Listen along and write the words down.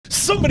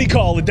Somebody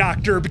call a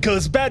doctor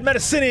because bad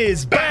medicine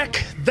is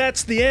back.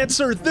 That's the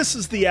answer. This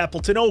is the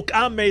Appleton Oak.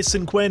 I'm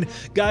Mason Quinn.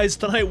 Guys,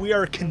 tonight we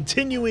are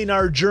continuing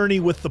our journey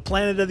with the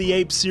Planet of the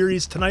Apes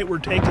series. Tonight we're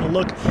taking a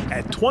look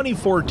at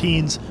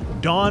 2014's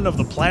Dawn of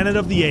the Planet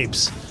of the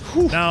Apes.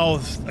 Now,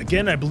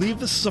 again, I believe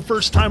this is a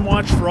first-time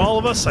watch for all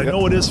of us. I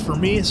know it is for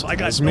me, so I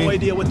got no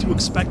idea what to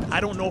expect. I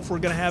don't know if we're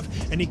going to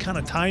have any kind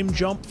of time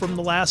jump from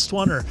the last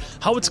one or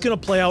how it's going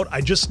to play out. I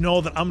just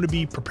know that I'm going to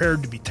be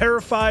prepared to be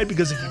terrified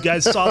because if you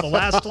guys saw the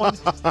last one,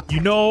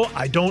 you know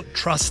I don't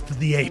trust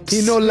the apes.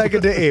 He no leg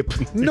of the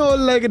ape. No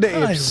leg of the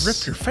apes. I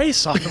ripped your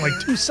face off in like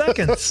 2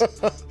 seconds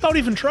without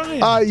even trying.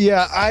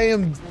 Yeah, I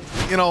am.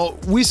 You know,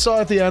 we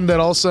saw at the end that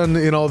all of a sudden,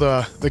 you know,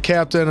 the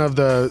captain of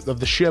the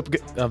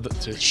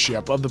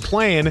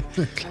plane,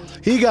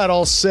 he got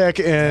all sick,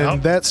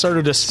 and that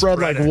started to spread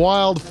like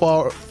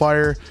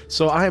wildfire.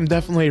 So I am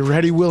definitely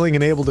ready, willing,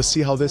 and able to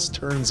see how this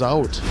turns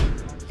out.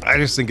 I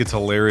just think it's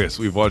hilarious.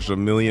 We've watched a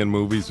million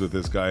movies with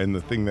this guy, and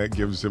the thing that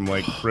gives him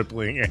like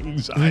crippling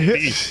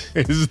anxiety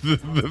is the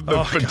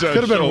potential.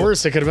 Could have been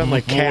worse. It could have been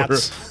like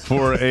cats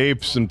for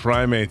apes and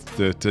primates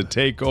to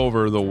take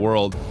over the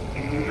world.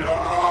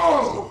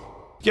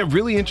 Yeah,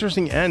 really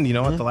interesting end. You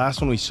know, at the last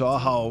one we saw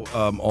how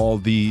all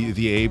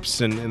the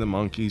apes and the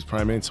monkeys,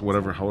 primates,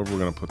 however we're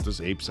going to put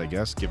this, apes, I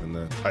guess, given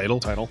the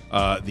title.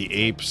 The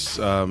apes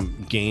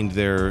gained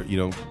their,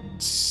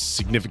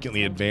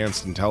 significantly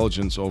advanced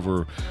intelligence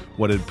over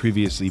what had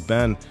previously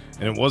been.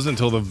 And it wasn't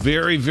until the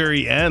very,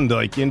 very end,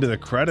 like into the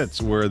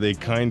credits, where they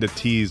kind of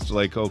teased,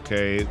 like,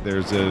 okay,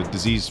 there's a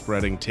disease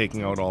spreading,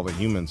 taking out all the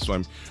humans. So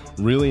I'm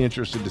really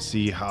interested to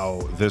see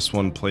how this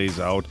one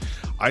plays out.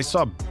 I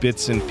saw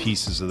bits and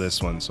pieces of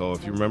this one. So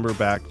if you remember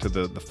back to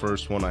the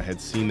first one, I had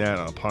seen that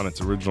upon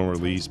its original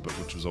release, but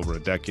which was over a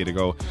decade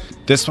ago.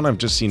 This one I've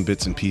just seen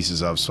bits and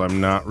pieces of, so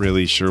I'm not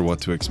really sure what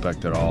to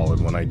expect at all.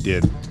 And when I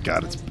did,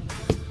 God, it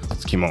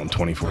came out in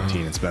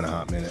 2014. It's been a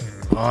hot minute.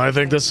 Oh, I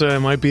think this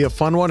might be a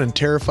fun one and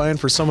terrifying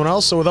for someone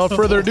else. So without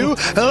further ado,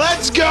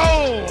 let's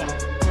go!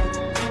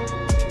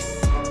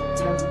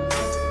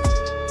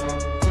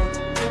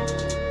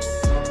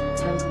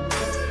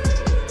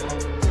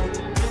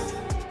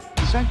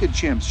 Second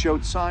chimps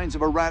showed signs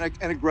of erratic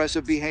and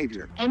aggressive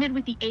behavior. Ended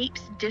with the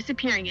apes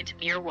disappearing into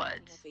Muir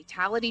Woods.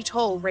 Fatality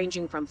toll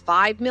ranging from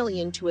 5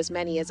 million to as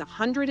many as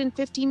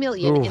 150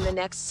 million in the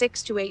next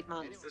 6 to 8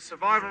 months. The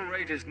survival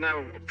rate is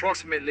now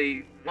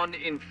approximately 1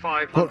 in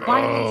 500.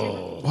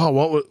 Wow,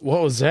 what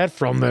was that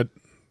from that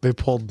they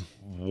pulled?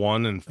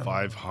 1 in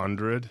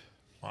 500?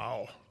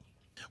 Wow.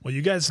 Well,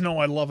 you guys know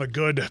I love a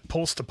good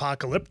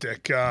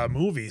post-apocalyptic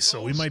movie,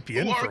 so we might be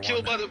in for one. Who are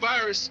killed by the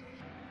virus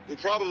will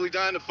probably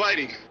die in the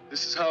fighting.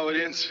 This is how it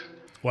ends.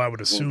 Well, I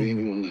would assume, Won't be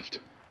anyone left.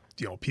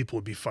 People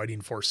would be fighting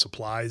for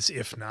supplies,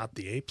 if not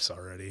the apes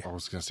already. I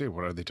was going to say,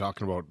 what are they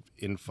talking about?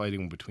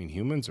 Infighting between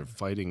humans or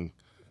fighting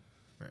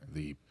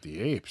the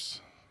apes?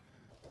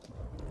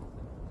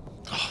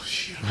 Oh,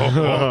 shit.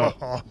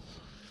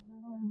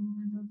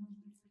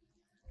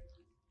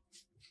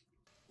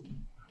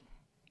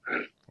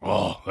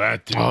 Oh,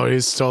 that dude. Oh,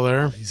 he's still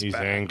there? He's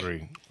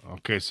angry.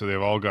 Okay, so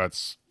they've all got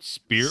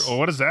spear. Oh,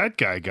 what does that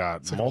guy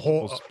got? It's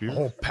multiple spears? A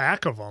whole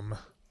pack of them.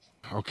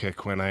 Okay,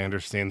 Quinn, I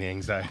understand the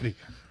anxiety.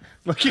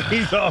 Look,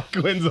 Quinn's all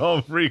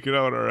freaking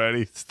out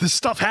already. This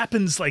stuff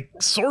happens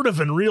like sort of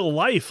in real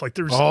life. Like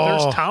there's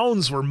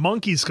towns where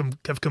monkeys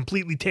have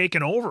completely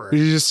taken over. Did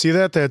you just see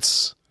that?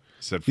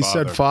 He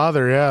said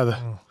father.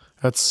 Yeah,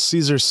 that's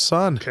Ceasar's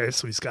son. Okay,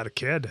 so he's got a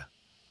kid.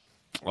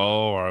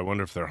 Oh, I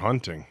wonder if they're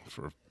hunting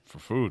for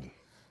food.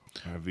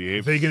 Have the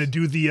apes. Are they gonna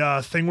do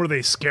the thing where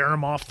they scare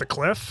him off the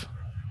cliff?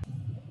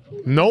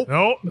 Nope.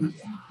 Nope.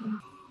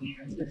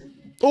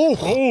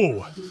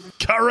 Oh.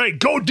 All right,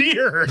 go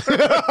deer.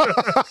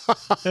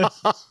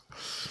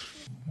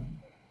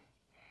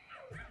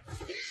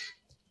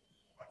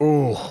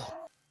 Oh.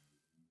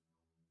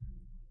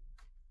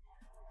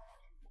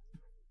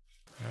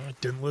 I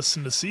didn't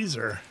listen to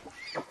Ceasar.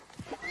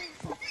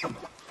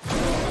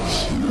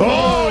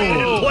 Oh, he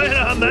didn't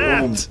plan on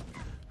that.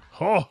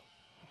 Oh.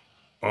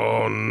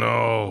 Oh,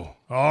 no.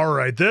 All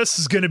right, this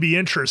is going to be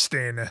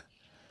interesting.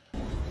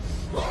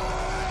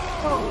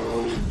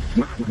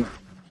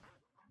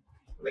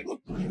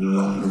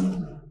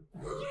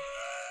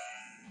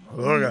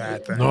 Look at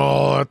that thing.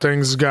 Oh, that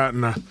thing's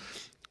gotten a...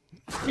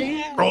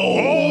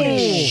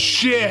 Holy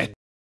shit.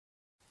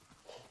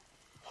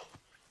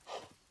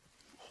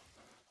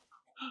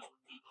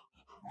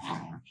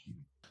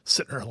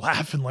 Sitting there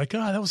laughing like,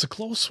 that was a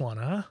close one,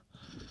 huh?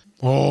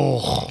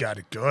 Oh. Got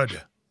it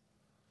good.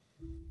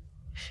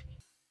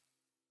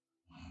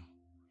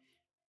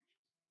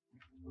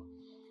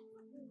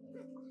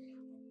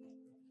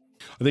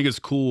 I think it's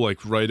cool,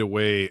 like right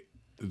away,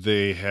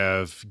 they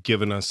have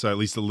given us at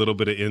least a little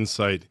bit of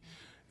insight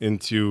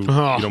into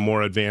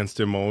more advanced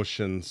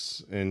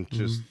emotions and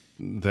just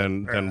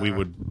than we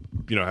would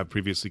have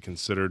previously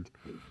considered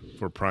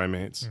for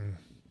primates.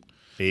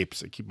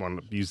 Apes. I keep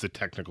wanting to use the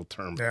technical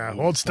term. Yeah,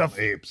 well, it's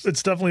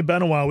definitely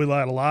been a while. We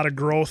had a lot of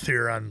growth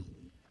here on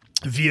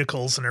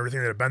vehicles and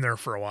everything that have been there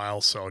for a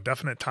while, so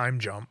definite time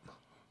jump.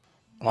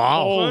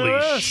 Wow.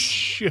 Holy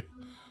shit.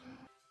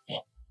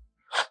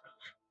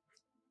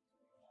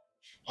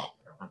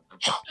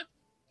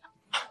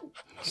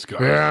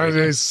 Yeah,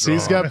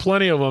 he's got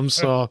plenty of them,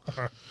 so.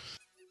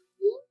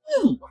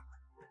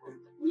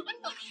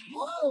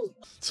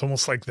 It's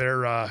almost like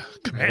they're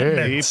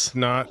commandments. Ape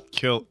not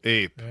kill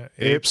ape. Yeah,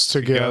 Apes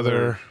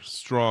together.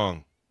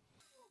 Strong.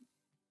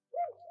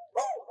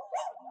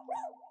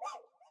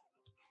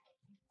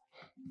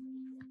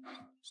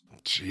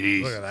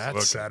 Jeez. Look at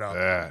that setup.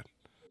 That.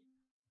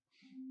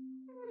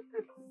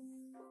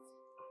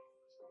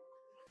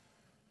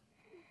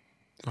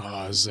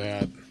 Oh, is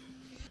that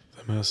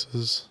the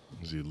missus?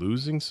 Is he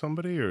losing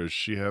somebody, or is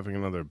she having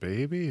another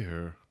baby,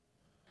 or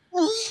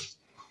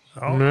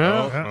Oh,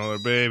 No. another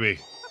baby?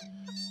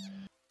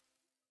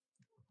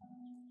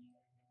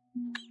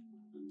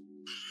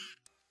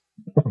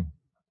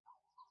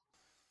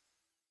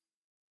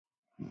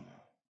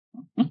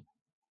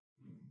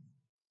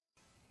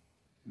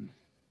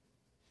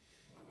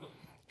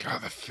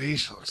 God, the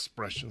facial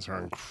expressions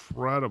are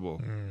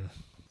incredible.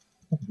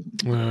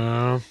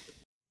 Yeah.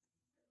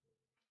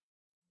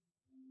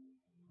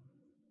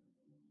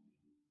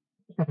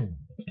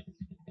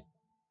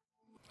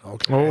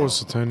 okay. Oh,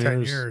 it's 10 10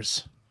 years.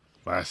 years.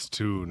 Last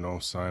two, no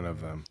sign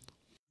of them.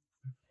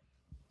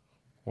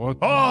 What?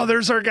 Oh,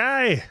 there's our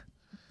guy.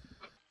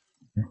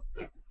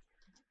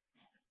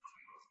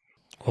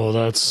 Oh,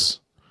 that's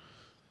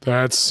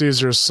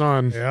Caesar's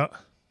son. Yeah.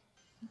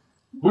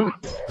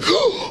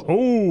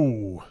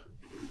 Oh.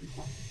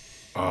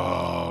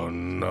 Oh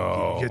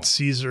no! Get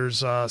Caesar's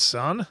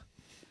son.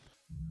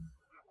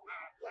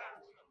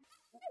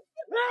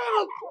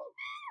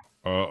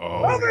 Uh-oh.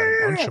 Oh, we got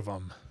a bunch of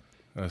them.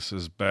 This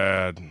is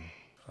bad.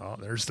 Oh,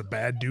 there's the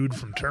bad dude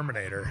from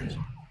Terminator.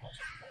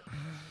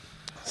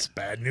 It's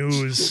bad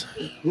news.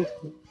 We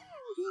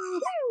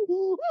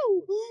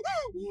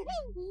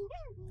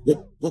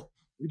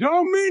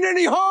don't mean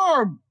any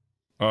harm.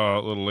 Oh,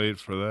 a little late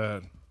for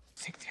that. I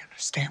think they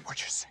understand what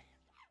you're saying.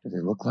 Do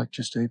they look like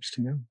just apes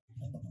to you?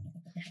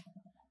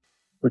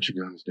 Put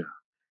your guns down.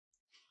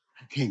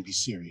 I can't be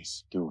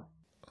serious. Do it.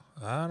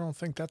 I don't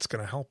think that's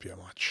going to help you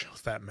much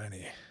with that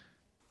many.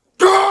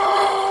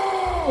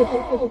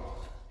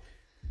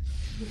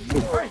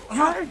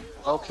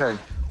 Okay.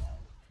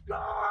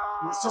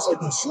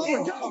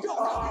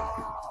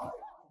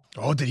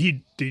 Oh, did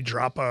he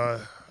drop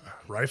a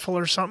rifle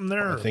or something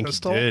there? I or think a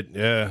pistol? he did,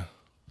 yeah.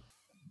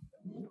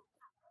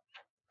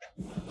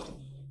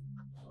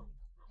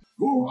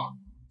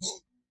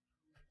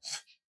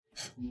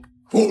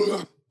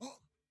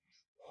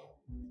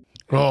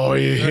 Oh,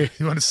 You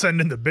want to send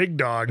in the big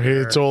dog? he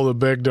there. told the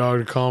big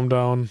dog to calm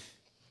down.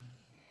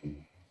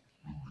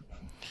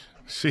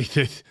 See,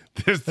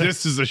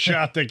 this is a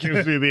shot that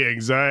gives me the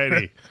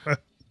anxiety.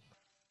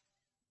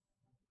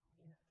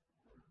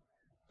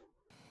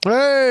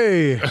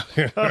 Hey!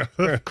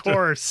 Of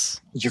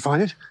course. Did you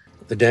find it?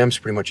 The dam's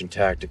pretty much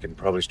intact. It can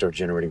probably start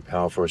generating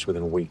power for us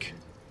within a week.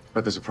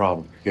 But there's a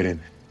problem. Get in.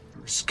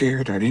 I was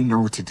scared. I didn't know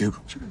what to do.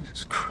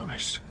 Jesus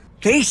Christ.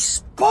 He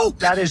spoke!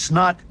 That is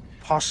not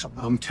possible.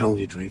 I'm telling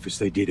you, Dreyfus,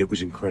 they did. It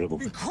was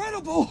incredible.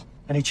 Incredible!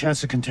 Any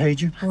chance of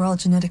contagion? We're all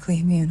genetically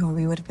immune, or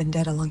we would have been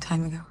dead a long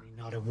time ago.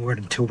 Not a word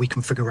until we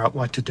can figure out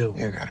what to do.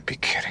 You gotta be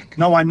kidding.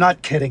 No, I'm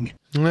not kidding.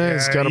 Yeah,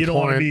 he's got a you don't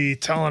want to point. be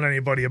telling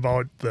anybody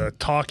about the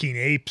talking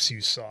apes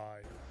you saw.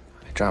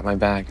 I dropped my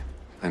bag.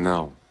 I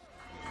know.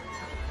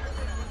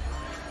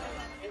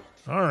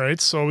 All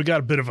right, so we got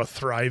a bit of a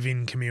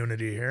thriving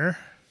community here.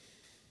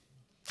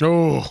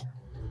 Oh.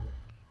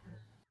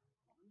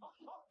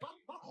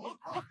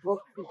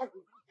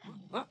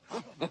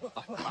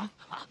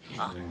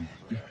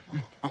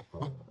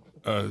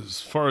 As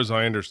far as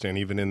I understand,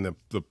 even in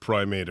the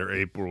primate or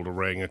ape world,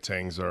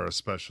 orangutans are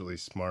especially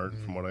smart,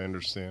 from what I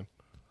understand.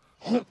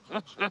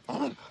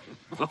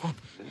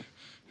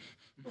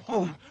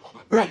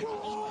 Right.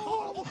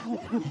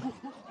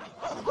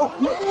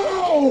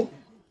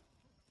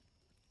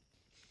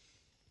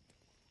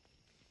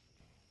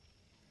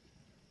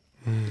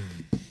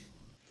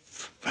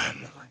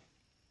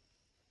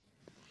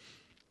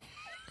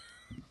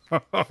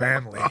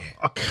 Family.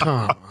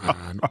 Come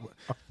on.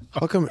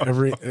 How come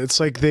it's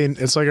like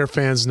our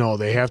fans know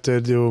they have to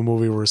do a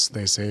movie where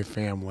they say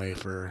family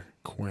for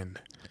Quinn.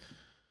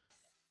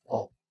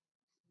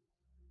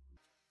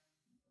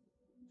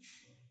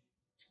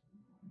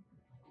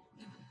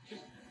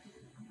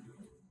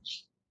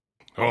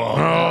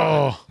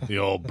 Oh, the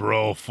old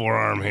bro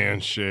forearm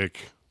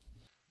handshake.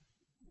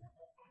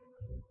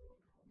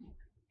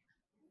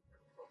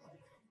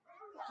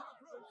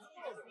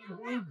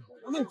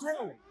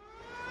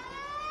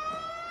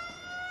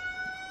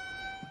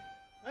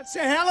 That's a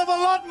hell of a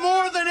lot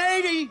more than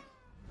 80.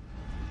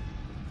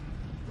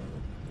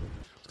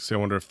 See, I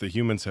wonder if the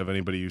humans have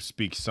anybody who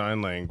speaks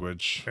sign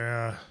language.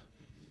 Yeah.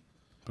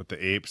 But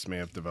the apes may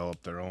have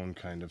developed their own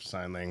kind of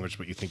sign language,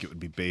 but you think it would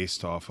be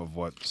based off of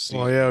what Caesar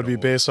Well, yeah, it would be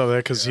knows. based off that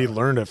because he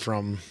learned it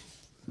from.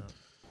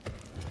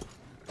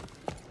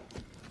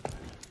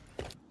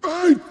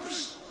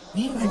 Apes!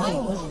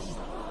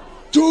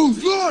 Do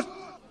not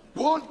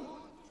want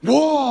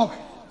War,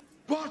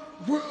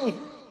 but will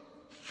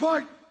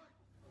fight.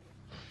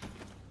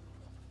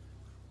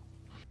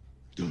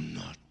 Do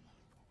not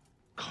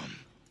come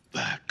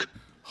back.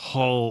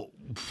 Oh.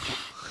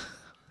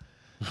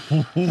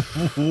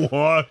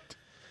 What?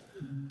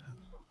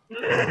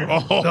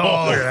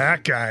 Oh,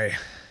 that guy.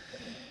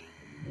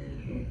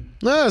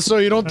 So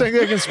you don't think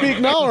they can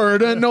speak now, or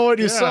didn't know what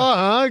you saw,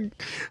 huh?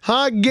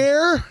 Huh,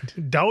 Gare?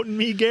 Doubting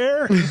me,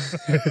 Gare?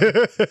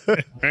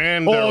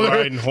 And they're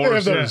riding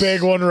horses. They have the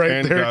big one right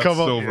and there. got Come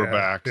up.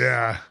 silverbacks.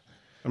 Yeah.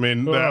 I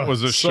mean, that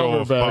was a show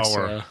of Silverbacks,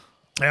 power.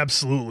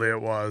 Absolutely,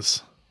 it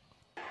was.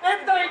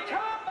 If they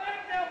come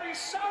back, they'll be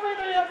sorry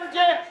they ever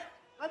did.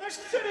 And this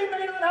city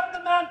may not have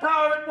the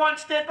manpower it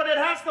once did, but it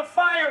has the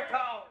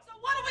firepower. So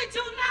what do we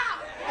do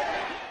now?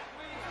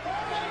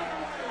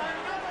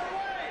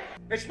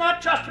 It's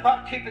not just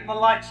about keeping the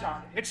lights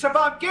on. It's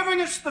about giving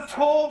us the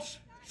tools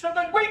so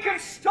that we can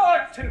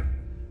start to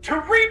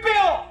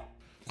rebuild.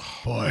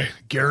 Boy,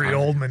 Gary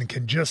Oldman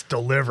can just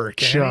deliver,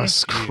 can't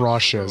Just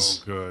crushes.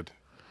 So good.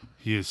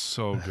 He is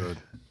so good.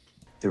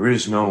 There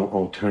is no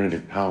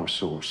alternative power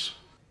source.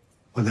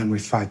 Well, then we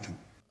fight them.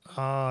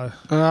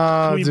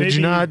 we Did maybe-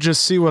 you not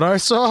just see what I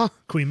saw?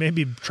 Can we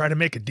maybe try to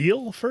make a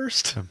deal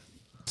first?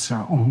 It's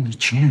our only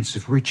chance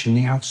of reaching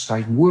the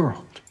outside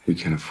world. We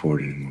can't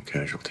afford any more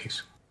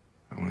casualties.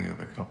 I want to get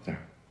back up there.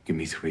 Give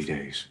me 3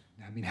 days.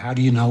 I mean, how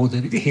do you know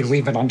that he'll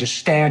even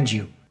understand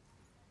you?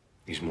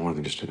 He's more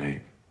than just an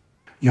ape.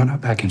 You're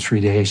not back in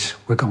 3 days.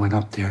 We're going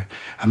up there,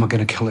 and we're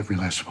going to kill every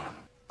last one.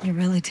 You're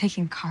really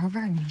taking Carver,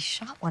 and he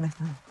shot one of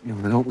them. You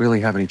know, I don't really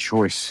have any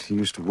choice. He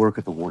used to work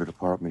at the water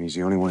department. He's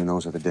the only one who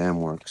knows how the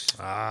dam works.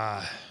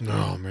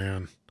 Oh,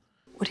 man.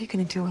 What are you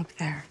going to do up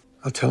there?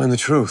 I'll tell him the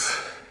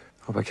truth.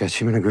 Hope I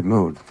catch him in a good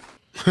mood.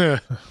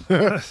 That's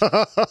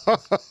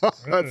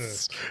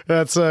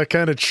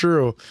kind of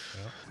true.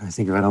 I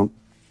think if I don't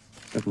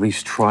at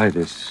least try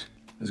this,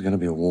 there's going to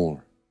be a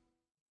war.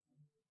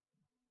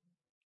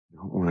 I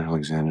don't want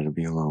Alexander to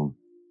be alone.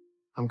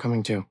 I'm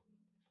coming too.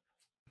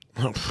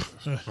 Oh,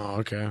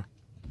 okay.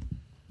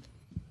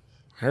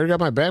 I already got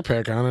my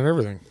backpack on and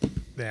everything.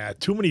 Yeah,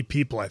 too many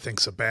people, I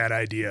think, is a bad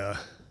idea.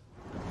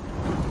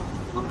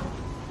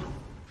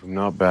 If I'm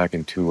not back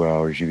in 2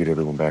 hours, you get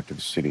everyone back to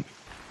the city.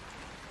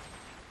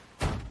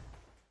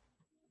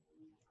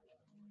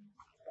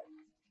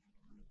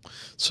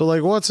 So,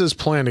 like, what's his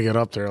plan to get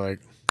up there? Like,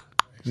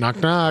 knock,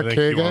 knock, I think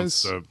hey, he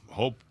wants guys?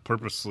 to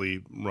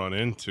purposely run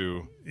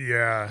into.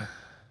 Yeah.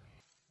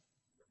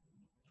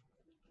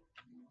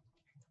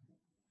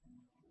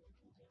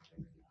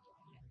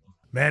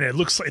 Man,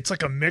 it's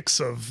like a mix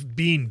of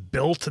being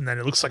built and then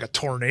it looks like a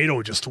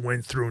tornado just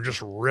went through and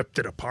just ripped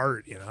it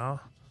apart, you know?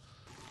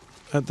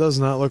 That does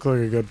not look like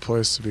a good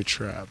place to be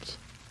trapped.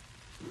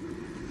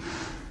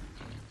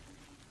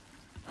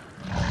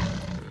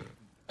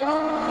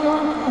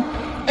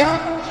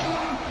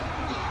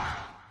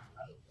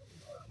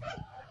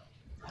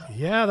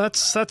 Yeah,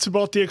 that's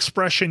about the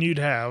expression you'd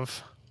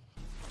have.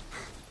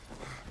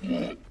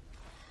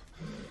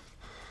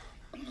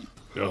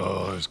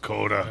 Oh, there's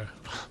Coda.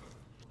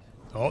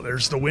 Oh,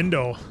 there's the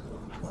window.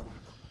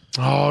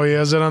 Oh, he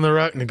has it on the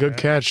right and a good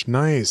catch.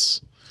 Nice.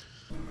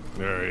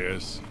 There he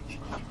is.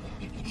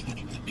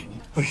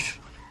 Please,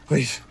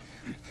 please.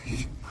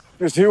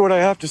 Just hear what I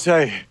have to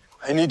say.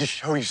 I need to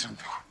show you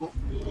something.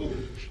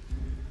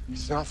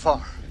 It's not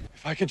far.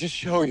 If I could just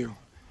show you,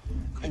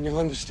 and you'll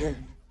understand.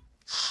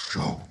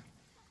 Show.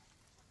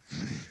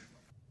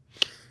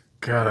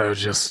 God, I was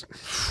just...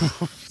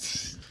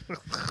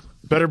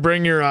 Better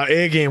bring your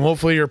A game.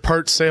 Hopefully you're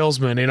part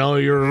salesman. You know,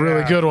 you're a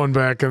really good one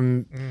back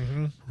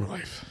in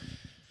life.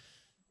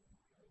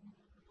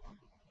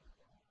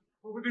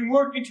 Well, we've been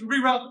working to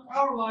reroute the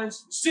power lines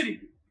to the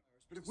city.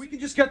 But if we can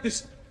just get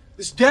this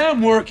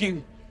dam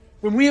working,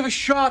 then we have a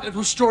shot at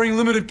restoring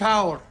limited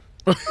power.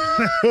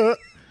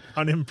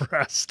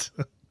 Unimpressed.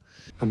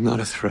 I'm not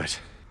a threat.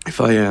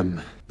 If I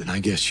am, then I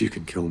guess you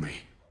can kill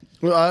me.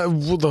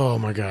 Well, oh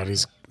my God,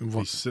 he's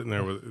sitting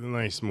there with a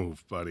nice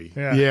move, buddy.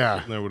 Yeah.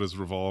 Sitting there with his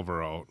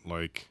revolver out,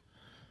 like.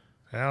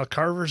 Well,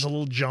 Carver's a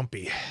little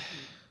jumpy.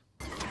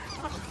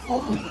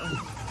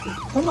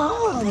 Come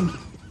on.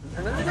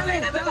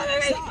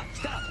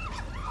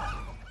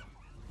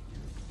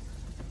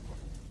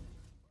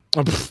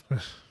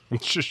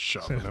 Just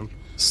shoving him.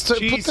 Put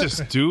Jesus,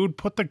 dude,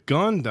 put the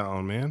gun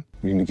down, man.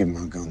 We need to give him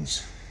our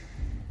guns.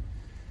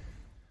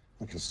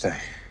 We can stay.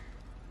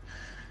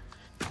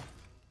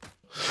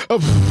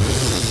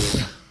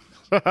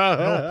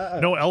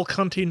 No elk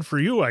hunting for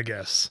you, I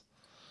guess.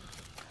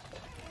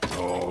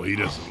 Oh, he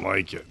doesn't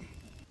like it.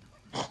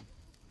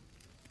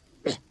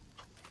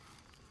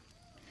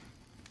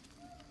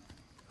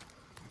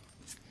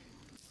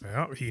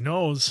 Yeah, he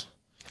knows.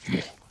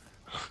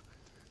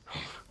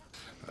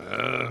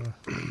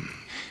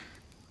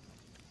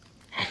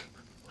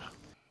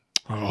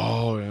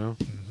 Oh, yeah.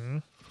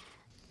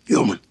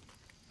 Human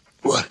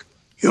work.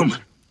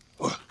 Human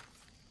work.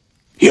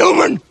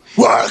 Human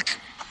work.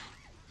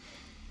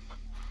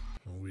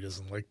 Oh, he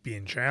doesn't like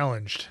being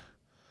challenged.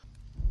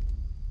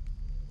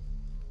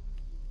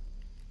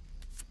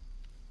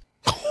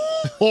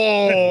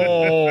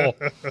 A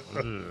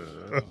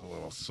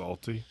little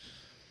salty.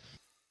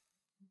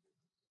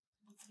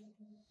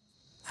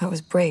 That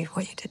was brave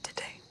what you did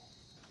today.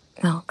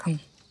 Malcolm,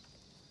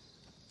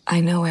 I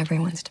know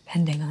everyone's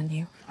depending on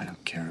you. I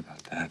don't care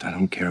about that. I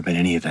don't care about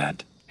any of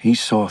that. He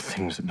saw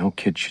things that no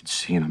kid should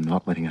see, and I'm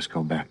not letting us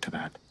go back to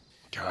that.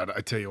 God,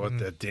 I tell you what,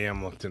 that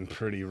dam looked in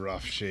pretty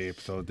rough shape,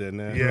 though, didn't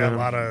it? Yeah, a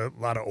lot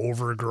of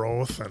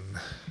overgrowth,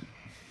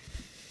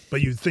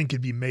 but you'd think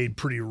it'd be made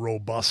pretty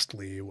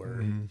robustly,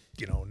 where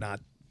you know, not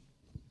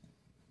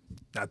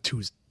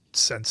too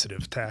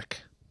sensitive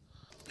tech.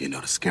 You know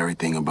the scary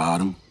thing about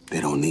them? They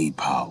don't need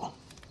power.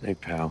 Hey,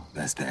 pal.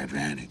 That's the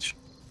advantage.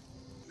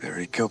 They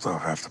already killed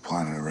off half the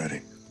planet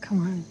already.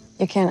 Come on.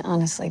 You can't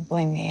honestly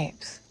blame the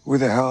apes. Who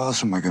the hell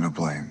else am I gonna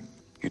blame?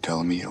 You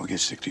telling me you don't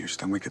get sick to your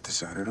stomach at the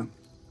sight of them?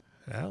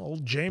 Yeah,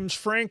 old James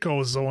Franco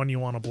is the one you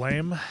want to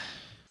blame.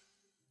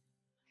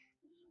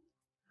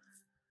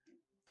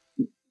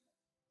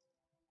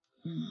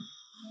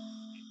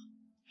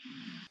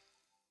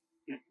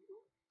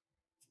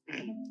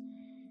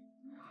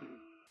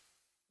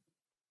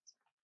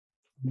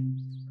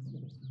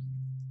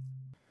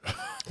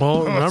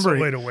 Well, remember,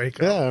 way to wake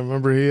up. Yeah,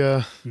 remember he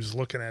was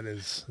looking at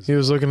his he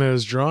was looking at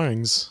his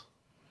drawings.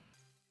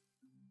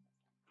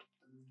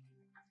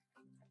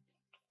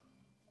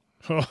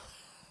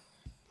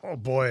 Oh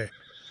boy.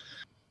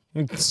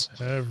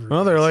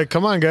 Well, they're like,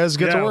 come on, guys,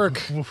 get to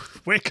work.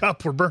 Wake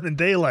up, we're burning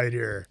daylight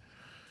here.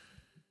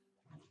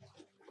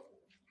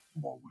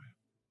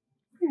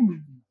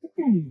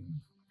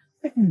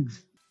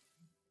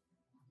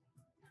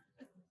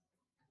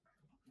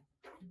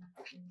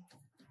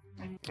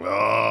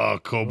 Oh,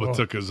 Koba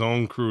took his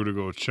own crew to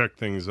go check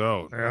things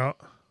out. Yeah.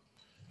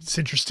 It's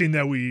interesting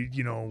that we,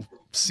 you know,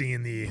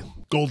 seeing the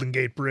Golden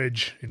Gate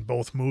Bridge in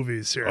both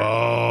movies here.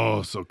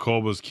 Oh, so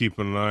Koba's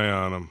keeping an eye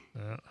on him.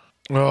 Yeah.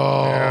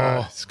 Oh.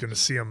 Yeah, he's going to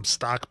see him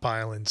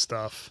stockpiling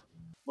stuff.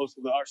 Most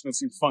of the arsenal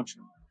seems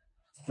functional.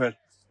 But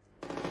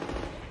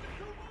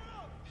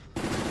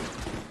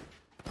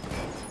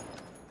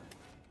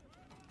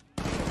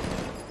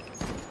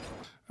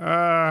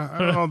I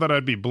don't know that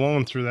I'd be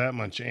blowing through that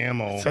much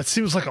ammo. That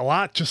seems like a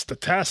lot just to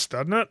test,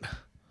 doesn't it?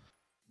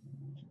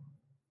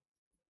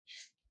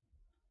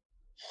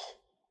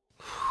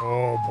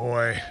 Oh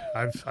boy,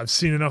 I've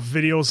seen enough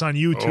videos on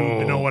YouTube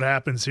to know what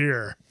happens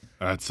here.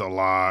 That's a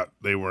lot.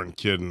 They weren't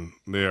kidding.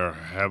 They are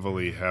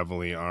heavily,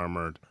 heavily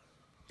armored.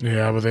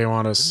 Yeah, but they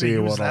want to see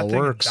what all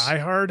works. Die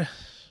Hard.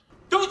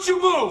 Don't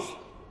you move!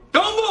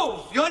 Don't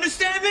move! You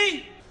understand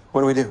me?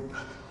 What do we do?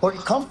 Where'd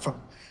you come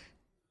from?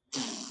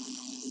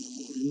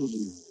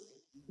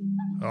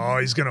 Oh,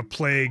 he's gonna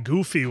play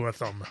goofy with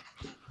them.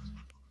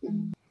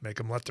 Make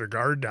them let their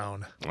guard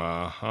down.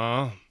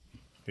 Uh-huh.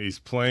 He's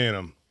playing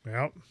them.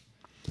 Yep.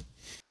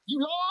 You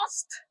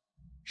lost?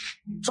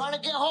 Trying to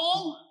get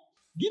home?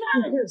 Get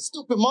out of here,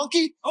 stupid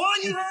monkey! Oh,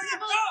 you heard it!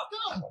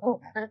 Go!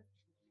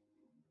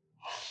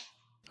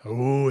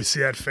 Oh, see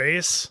that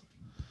face?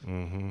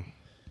 Mm-hmm.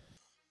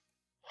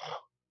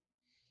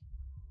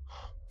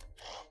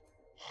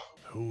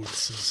 Oh,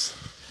 it's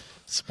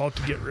about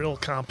to get real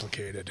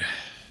complicated.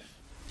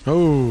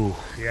 Oh.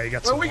 Yeah, you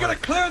got Well, we gotta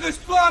clear this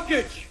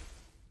blockage!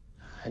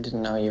 I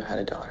didn't know you had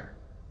a daughter.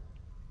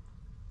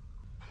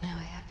 Now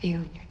I have you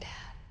and your dad.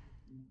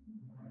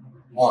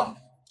 One.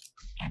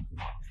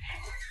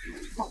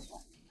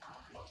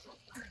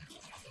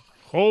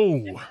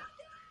 Oh.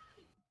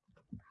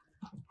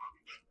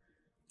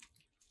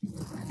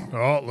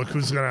 Oh, look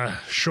who's gonna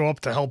show up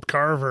to help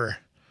Carver.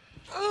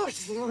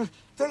 Leave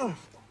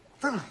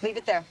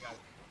it there.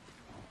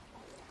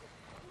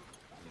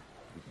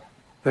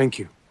 Thank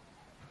you.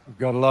 We've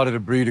got a lot of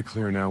debris to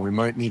clear now. We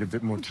might need a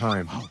bit more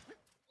time.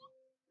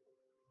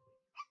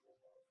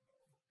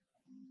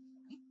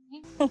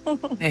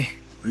 Hey,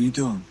 what are you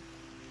doing?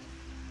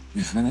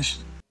 You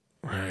finished?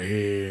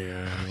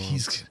 Yeah,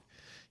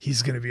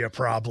 he's gonna be a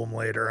problem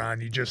later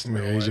on. You just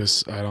know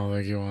it. I don't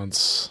think he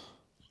wants.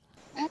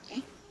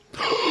 Okay.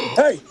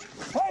 Hey!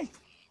 Hey!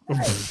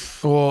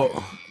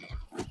 Well,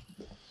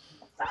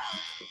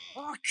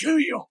 I'll kill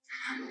you!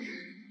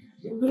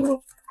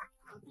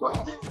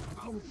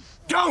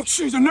 Don't,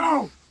 Caesar,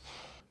 no!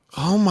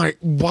 oh my,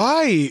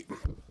 why?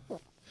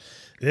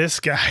 This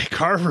guy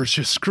Carver's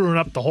just screwing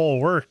up the whole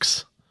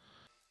works.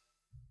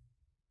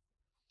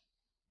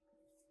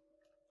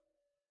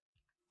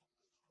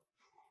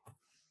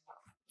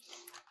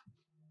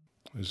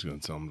 He's going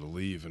to tell him to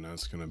leave, and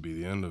that's going to be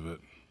the end of it.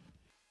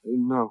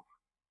 No.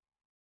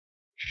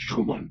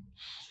 Someone,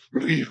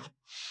 leave.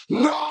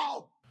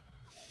 No!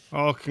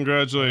 Oh,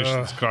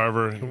 congratulations,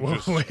 Carver. You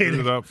just screwed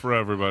it up for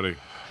everybody.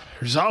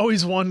 There's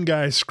always one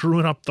guy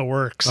screwing up the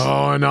works.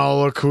 Oh, and now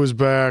look who's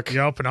back.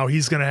 Yep, and now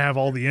he's gonna have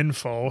all the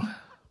info.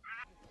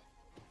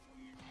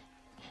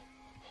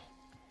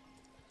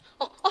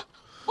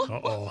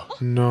 Uh-oh.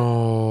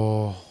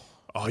 No.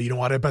 Oh, you know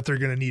what? I bet they're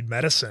gonna need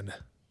medicine.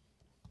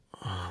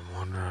 I'm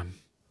wondering.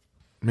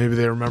 Maybe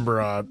they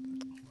remember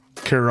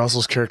Keri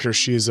Russell's character.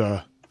 She's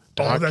a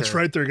doctor. Oh, that's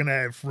right. They're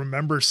gonna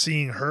remember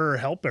seeing her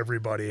help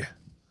everybody.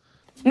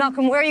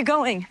 Malcolm, where are you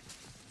going?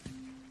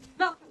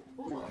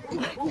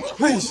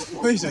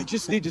 Please, I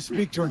just need to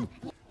speak to him.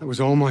 It was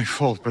all my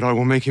fault, but I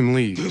will make him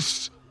leave.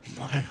 This is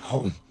my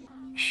home.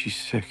 She's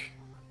sick.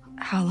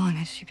 How long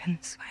has she been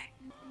this way?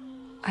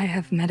 I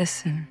have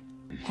medicine,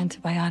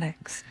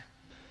 antibiotics.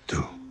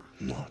 Do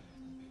not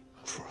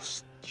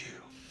trust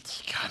you.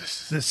 God,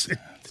 it's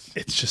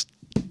just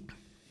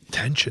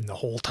tension the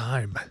whole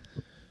time.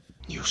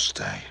 You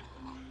stay.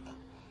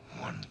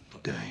 One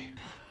day.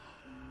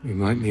 We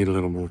might need a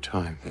little more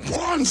time.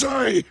 Bronze!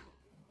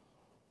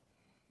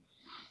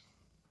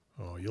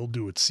 Oh, you'll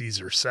do what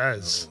Ceasar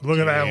says. Look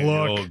at that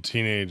look. Old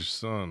teenage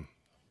son.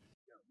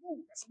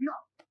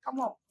 Come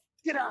on.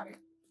 Get out of here.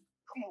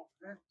 Come on,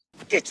 man.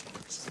 Get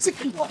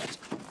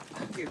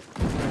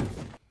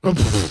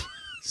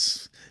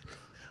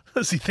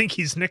Does he think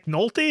he's Nick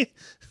Nolte?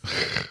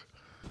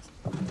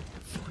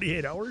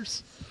 48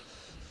 hours?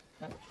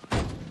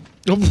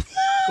 Did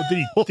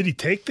he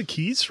take the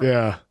keys from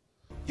Yeah.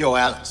 Yo,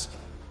 Alex.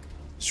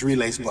 This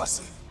relay's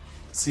busted.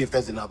 See if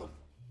there's another one.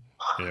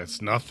 Yeah,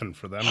 it's nothing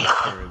for them to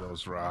carry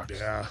those rocks.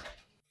 Yeah.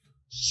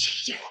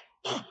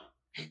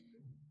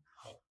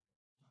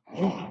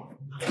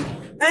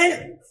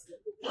 Hey!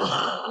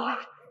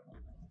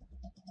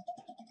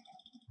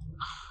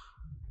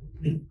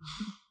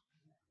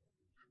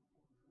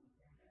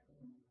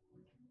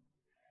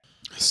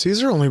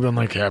 Ceasar only been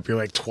like happy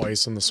like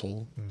twice in this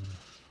whole.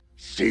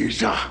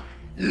 Caesar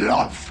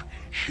love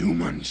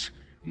humans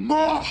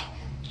more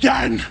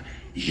than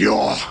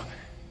your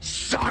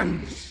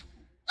sons.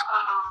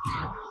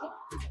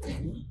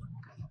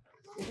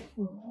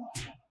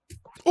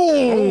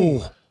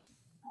 Oh!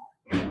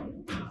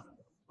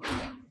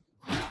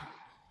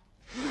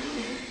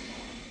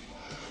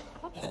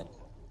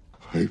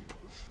 Ape,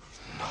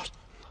 not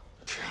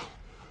kill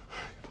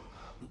Ape.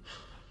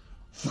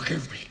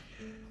 Forgive me.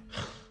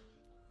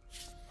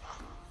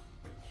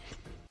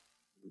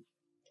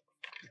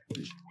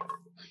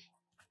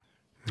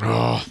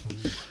 Oh,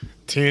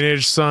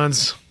 teenage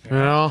sons, you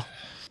know?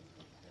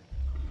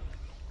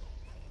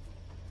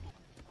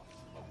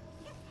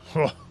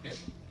 Oh.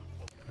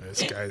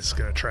 This guy's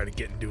gonna try to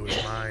get into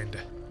his mind.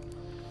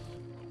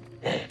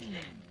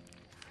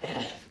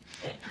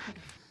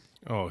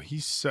 Oh,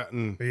 he's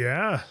setting.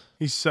 Yeah.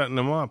 He's setting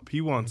him up.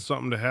 He wants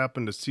something to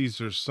happen to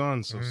Caesar's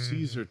son, so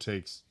Ceasar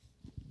takes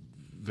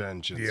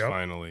vengeance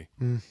finally.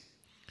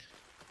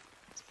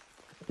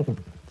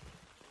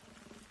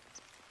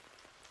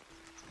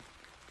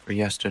 For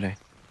yesterday.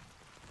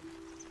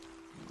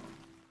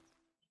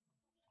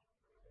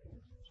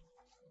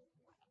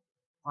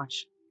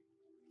 Watch.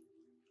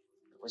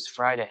 It was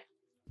Friday.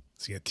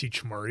 Is he gonna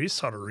teach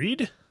Maurice how to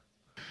read?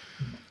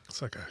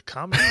 It's like a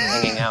comic.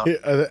 Hanging out.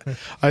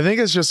 I think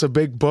it's just a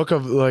big book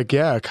of like,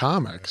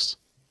 comics.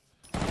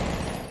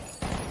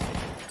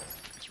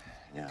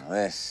 Now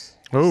this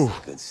Ooh. is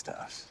good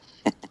stuff.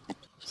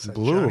 Is that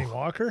Blue. Johnny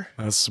Walker?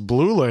 That's the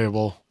blue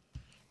label.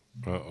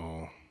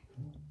 Uh-oh.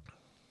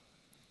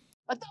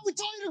 I thought we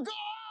told you to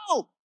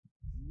go!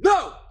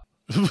 No!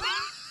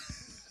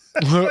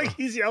 It's like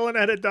he's yelling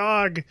at a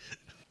dog.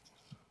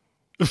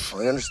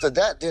 Oh, you understood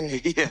that, didn't you?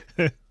 Yeah.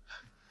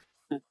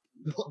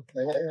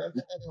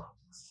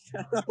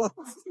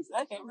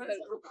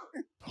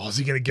 Oh, is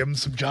he gonna give him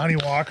some Johnny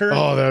Walker?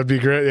 Oh, that would be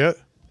great. Yeah.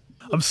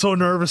 I'm so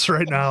nervous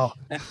right now.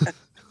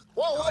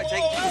 Oh.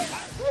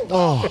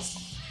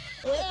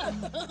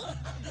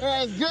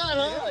 That's good,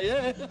 huh?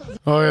 Yeah.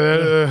 Oh,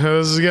 yeah.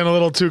 This is getting a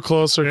little too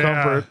close for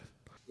comfort.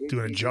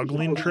 Doing a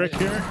juggling trick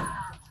here.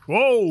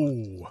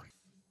 Whoa.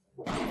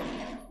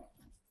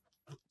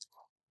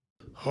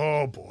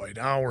 Oh boy,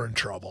 now we're in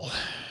trouble.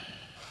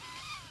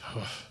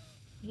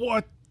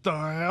 What the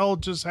hell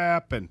just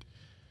happened?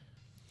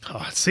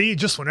 See,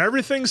 just when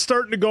everything's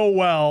starting to go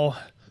well.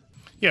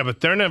 Yeah,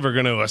 but they're never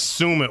going to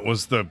assume it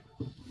was the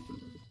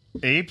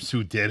apes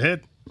who did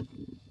it.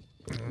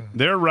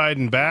 They're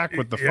riding back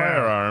with the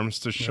firearms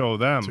to show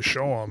them. To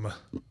show them.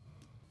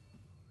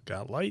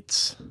 Got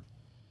lights.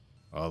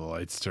 Oh, the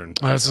lights turned.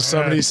 That's a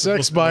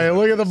 76 by it.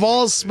 Look at the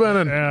balls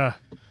spinning. Yeah.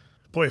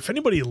 Boy, if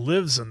anybody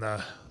lives in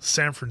the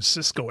San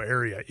Francisco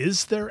area,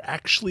 is there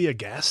actually a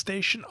gas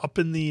station up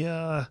in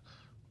the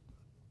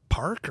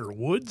park or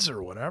woods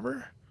or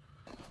whatever?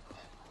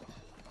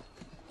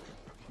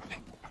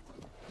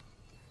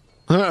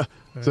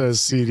 Says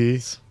CD.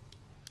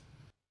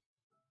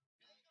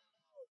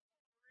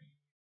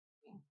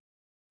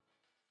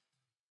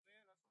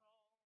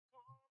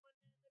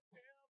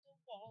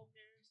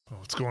 Oh,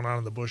 what's going on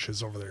in the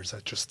bushes over there? Is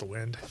that just the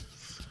wind?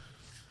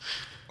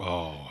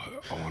 Oh,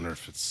 I wonder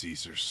if it's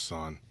Caesar's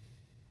son.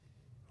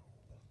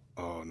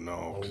 Oh,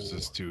 no, because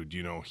this dude,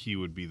 you know, he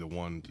would be the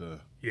one to...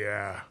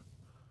 Yeah.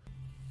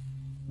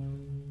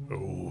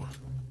 Oh.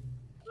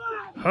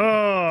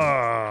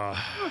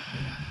 Ah.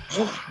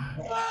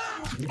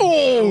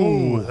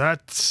 Oh,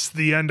 that's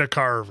the end of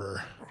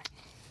Carver.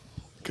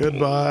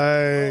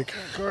 Goodbye.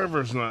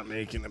 Carver's not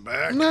making it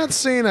back. I'm not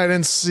saying I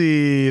didn't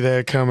see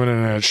that coming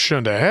and it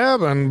shouldn't have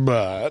happened,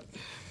 but...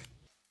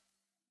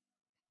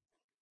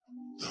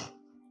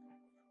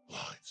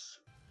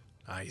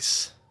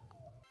 Nice.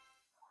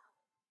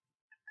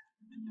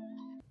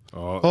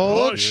 Oh,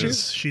 look,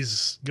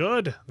 she's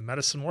good. The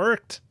medicine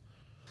worked.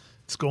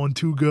 It's going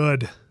too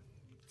good.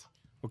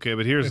 Okay,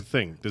 but here's the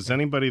thing. Does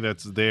anybody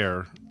that's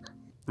there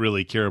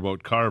really care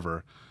about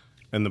Carver?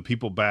 And the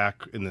people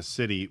back in the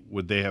city,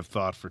 would they have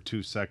thought for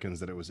 2 seconds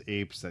that it was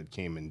apes that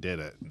came and did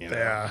it? You know?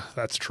 Yeah,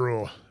 that's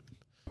true.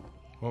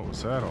 What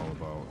was that all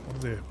about?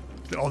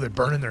 They're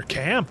burning their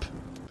camp.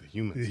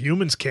 The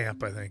humans'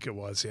 camp, I think it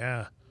was,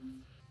 yeah.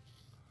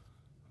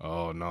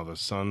 Oh, now the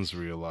son's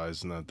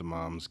realizing that the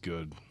mom's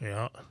good.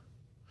 Yeah.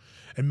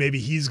 And maybe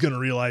he's going to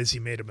realize he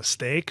made a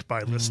mistake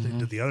by listening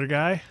to the other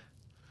guy.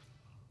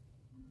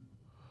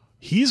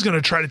 He's going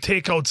to try to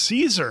take out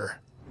Ceasar.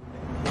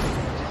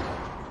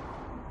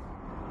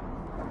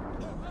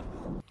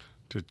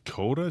 Did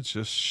Coda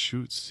just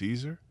shoot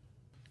Ceasar?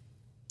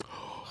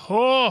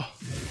 Oh.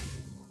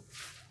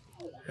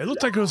 It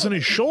looked like it was in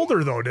his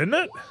shoulder, though, didn't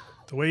it?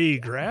 The way he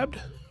grabbed?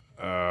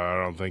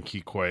 I don't think he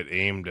quite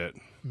aimed it.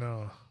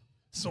 No.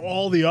 So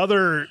all the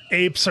other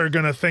apes are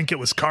going to think it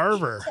was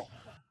Carver.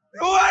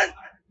 What?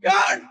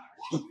 God!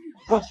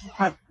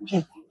 I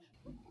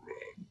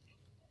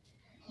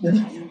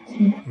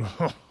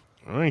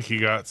think he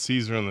got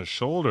Ceasar in the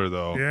shoulder,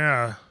 though.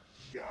 Yeah.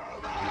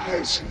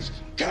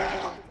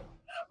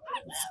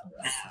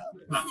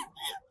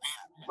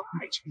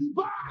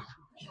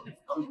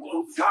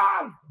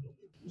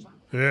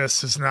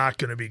 This is not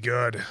going to be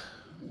good.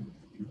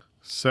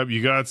 Except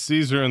you got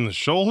Ceasar in the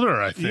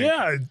shoulder, I think.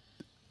 Yeah.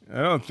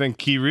 I don't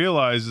think he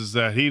realizes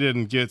that he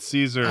didn't get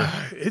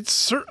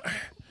Ceasar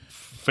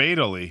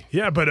fatally.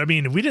 Yeah, but I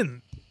mean, we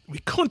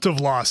couldn't have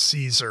lost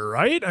Ceasar,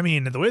 right? I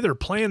mean, the way they're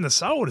playing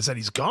this out is that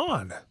he's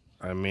gone.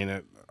 I mean,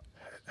 it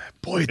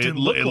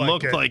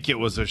looked like it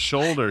was a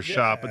shoulder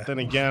shot, but then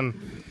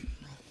again,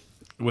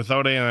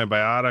 without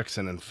antibiotics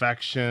and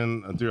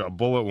infection, a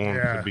bullet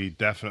wound could be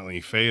definitely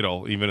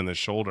fatal, even in the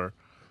shoulder,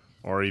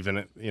 or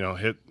even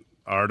hit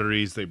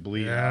arteries, they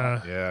bleed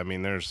out. Yeah, I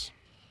mean, there's.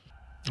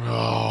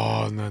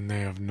 Oh, and then they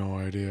have no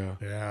idea.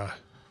 Yeah.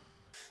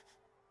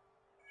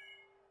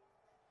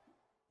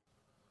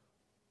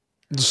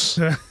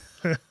 Him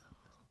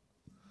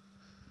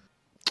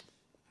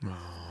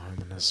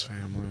and his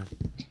family.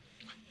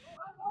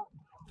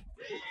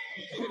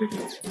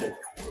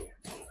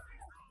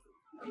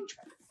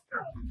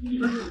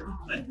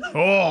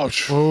 Oh,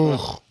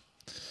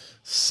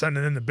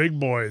 sending in the big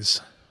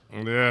boys.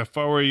 Yeah, if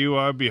I were you,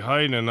 I'd be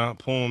hiding and not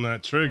pulling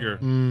that trigger.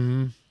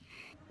 Mm-hmm.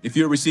 If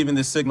you're receiving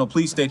this signal,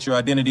 please state your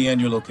identity and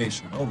your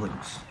location. Over.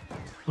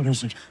 What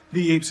is it?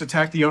 The apes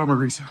attacked the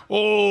armories.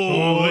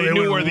 Oh, they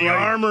knew where the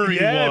armory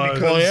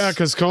was.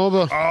 Because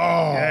Koba.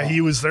 Oh, yeah,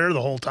 he was there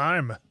the whole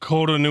time.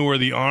 Coda knew where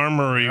the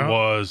armory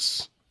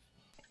was.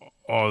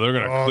 Oh, they're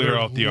gonna clear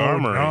out the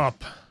armory.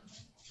 Up.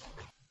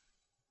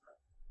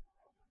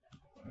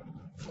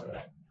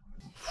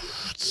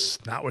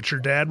 It's not what your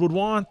dad would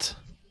want.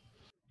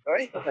 All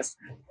right.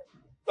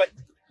 But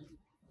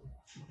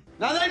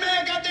now they may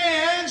have got their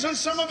hands on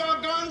some of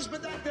our guns,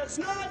 but that does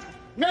not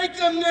make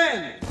them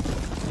men.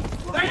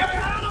 They are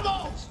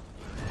animals.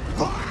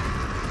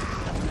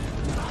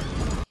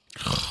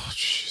 Oh,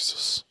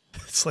 Jesus.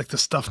 It's like the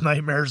stuff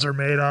nightmares are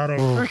made out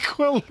of.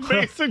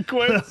 Mason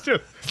Quinn's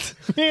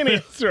just me and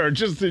Answer are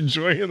just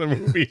enjoying the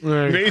movie.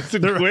 Right.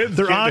 Mason Quinn's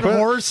They're on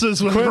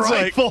horses with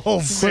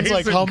rifles. Quinn's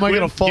like, how am I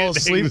going to fall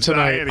asleep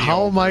tonight?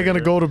 How am I going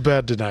to go to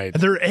bed tonight?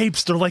 And they're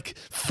apes. They're like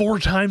 4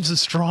 times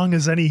as strong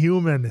as any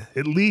human,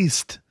 at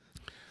least.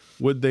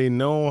 Would they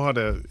know how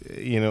to,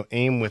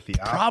 aim with the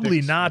optics?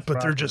 Probably not,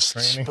 but they're just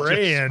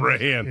spraying.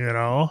 You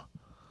know?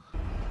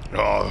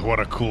 Oh,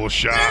 what a cool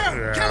shot.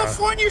 There,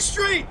 California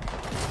Street.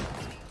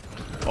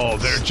 Oh,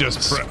 they're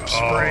just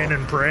spraying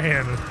and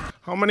praying.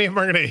 How many of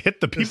them are going to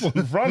hit the people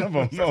in front of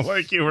them, though,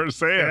 like you were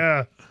saying?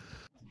 Yeah.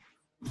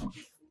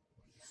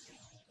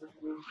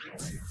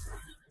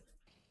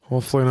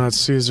 Hopefully not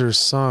Caesar's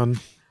son.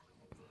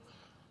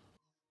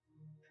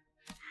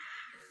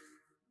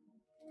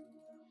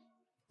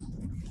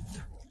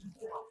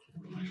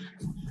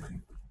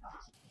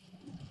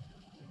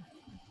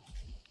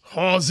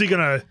 Oh, is he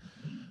going to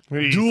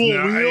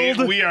dual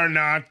wield? We are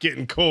not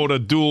getting Coda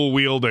dual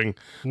wielding.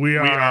 We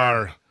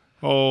are.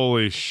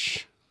 Holy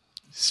sh.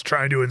 He's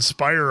trying to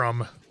inspire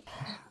him.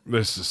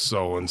 This is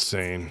so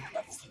insane.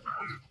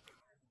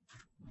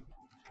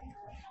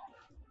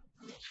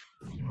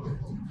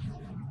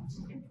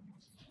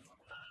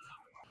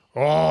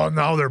 Oh,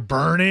 now they're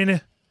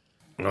burning.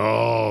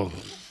 Oh,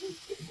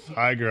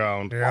 high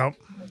ground. Yep.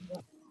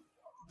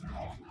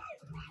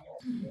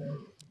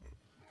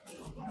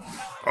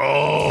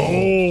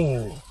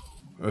 Oh,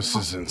 this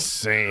is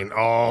insane.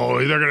 Oh,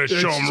 they're going to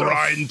show him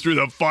riding through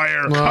the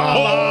fire.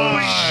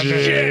 Holy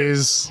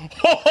shit.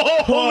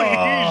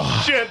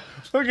 Holy shit.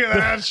 Look at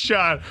that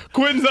shot.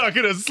 Quinn's not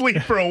going to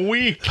sleep for a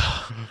week.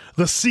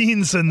 The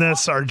scenes in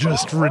this are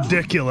just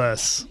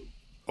ridiculous.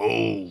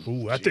 Oh,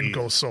 ooh, that didn't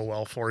go so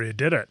well for you,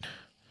 did it?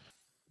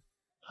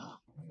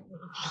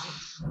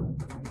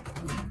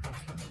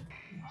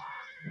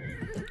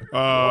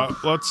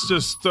 Let's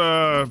just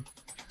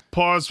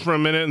pause for a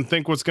minute and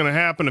think what's going to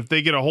happen if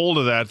they get a hold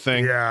of that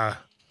thing. Yeah.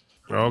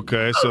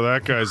 Okay, so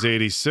that guy's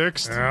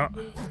 86th. Yeah.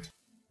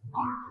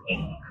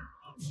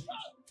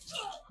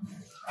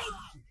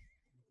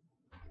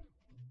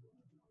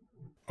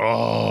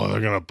 Oh,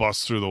 they're gonna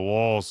bust through the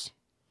walls.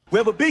 We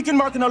have a beacon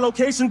marking our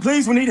location,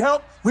 please. We need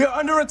help. We are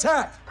under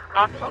attack.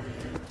 Well,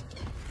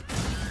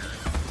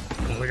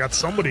 we got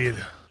somebody. What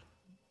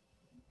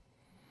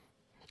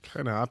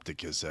kind of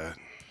optic is that?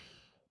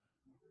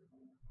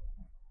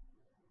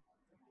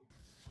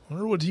 I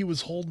wonder what he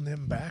was holding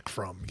him back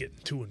from getting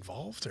too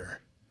involved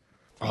there.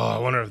 Oh, I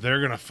wonder if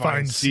they're gonna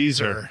find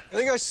Ceasar. I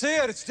think I see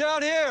it. It's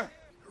down here.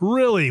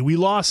 Really? We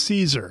lost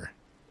Ceasar.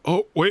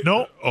 Oh, wait.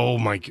 No. Oh,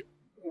 my God.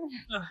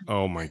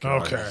 Oh, my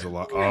God. Okay. There's a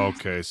lot.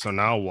 Okay, so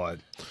now what?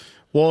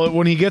 Well,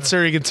 when he gets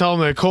there, you can tell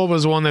him that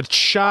Koba's the one that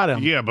shot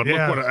him. Yeah, but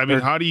Yeah. look what I mean.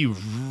 How do you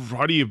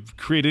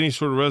create any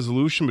sort of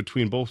resolution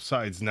between both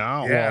sides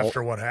now? Yeah,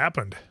 after what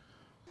happened.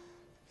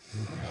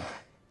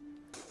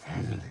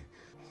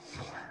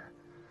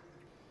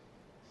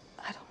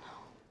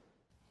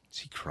 Is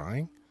he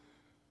crying?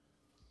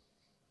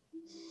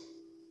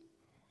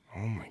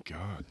 Oh my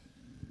God.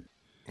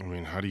 I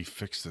mean, how do you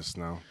fix this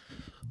now?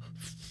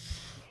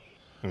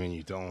 I mean,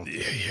 you don't.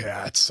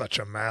 Yeah, it's such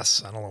a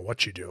mess. I don't know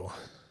what you do.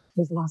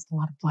 He's lost a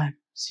lot of blood.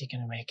 Is he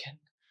gonna make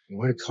it?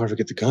 Where did Carver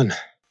get the gun?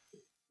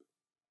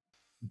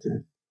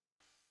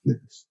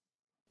 This.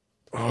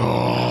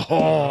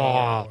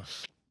 Oh.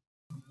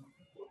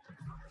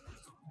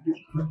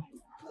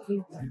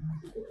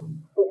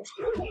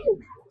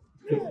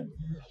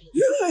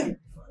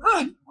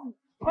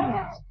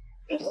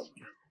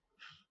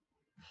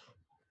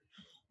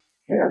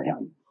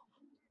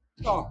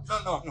 No.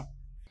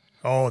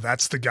 Oh,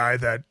 that's the guy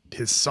that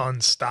his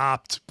son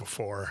stopped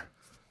before.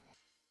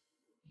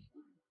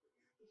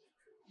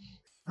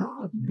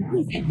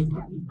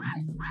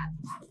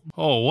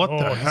 Oh, what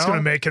the hell? He's going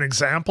to make an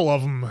example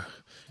of him.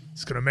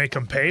 He's going to make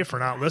him pay for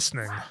not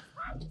listening.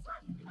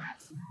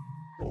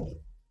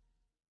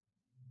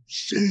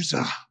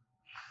 Ceasar.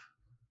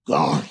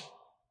 Gone.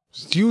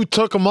 You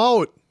took him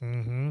out.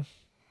 Mm-hmm.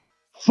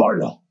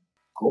 Follow.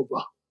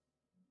 Koba.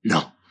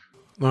 No.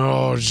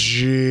 Oh,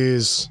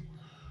 jeez.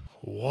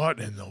 What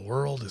in the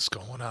world is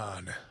going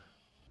on?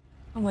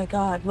 Oh my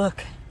God,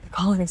 look. The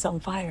colony's on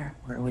fire.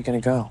 Where are we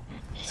gonna go?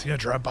 Is he going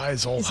to drive by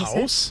his old Is this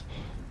house?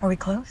 Are we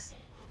close?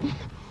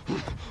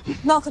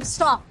 Malcolm,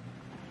 stop.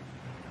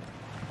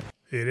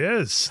 It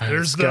is. It's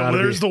There's gotta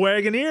be. the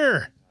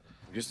Wagoneer.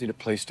 We just need a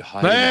place to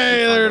hide.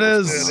 Hey, there it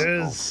is. It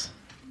is.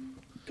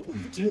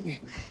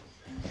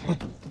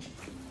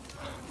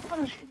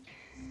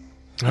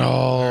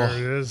 Oh, There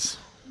it is.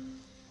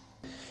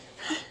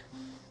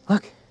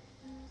 Look.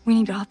 We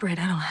need to operate.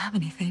 I don't have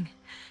anything.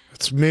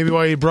 that's maybe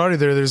why he brought you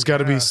there. There's got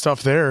to be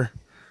stuff there.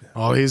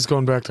 Oh, he's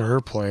going back to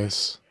her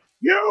place.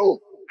 You,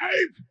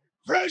 ape,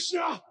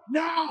 prisoner,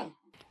 now.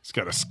 He's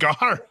got a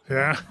scar.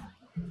 Yeah.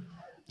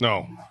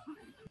 No.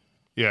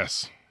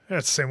 Yes.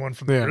 That's the same one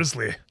from the Yeah.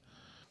 Grizzly.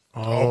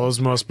 Oh,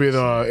 those must be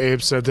the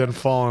apes that didn't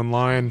fall in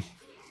line.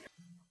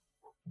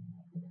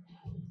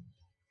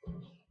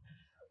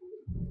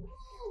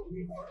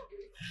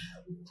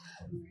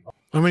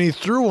 I mean, he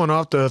threw one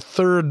off the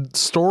third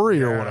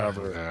story or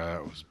whatever. Yeah,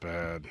 that was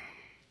bad.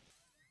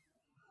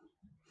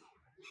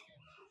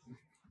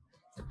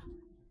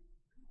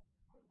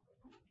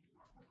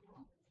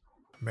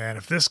 Man,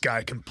 if this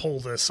guy can pull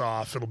this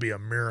off, it'll be a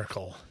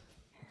miracle.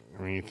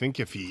 I mean, you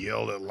think if he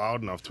yelled it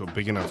loud enough to a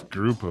big enough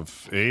group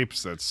of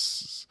apes that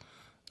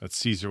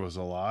Ceasar was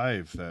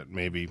alive, that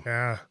maybe...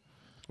 Yeah.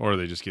 Or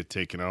they just get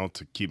taken out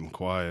to keep him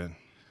quiet.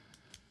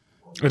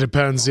 It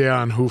depends, yeah,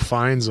 on who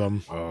finds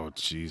them. Oh,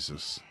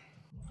 Jesus.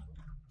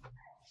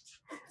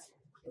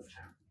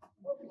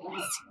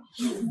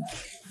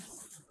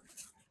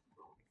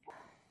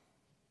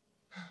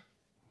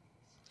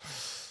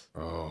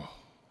 Oh.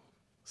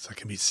 So that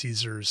can be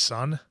Caesar's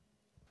son?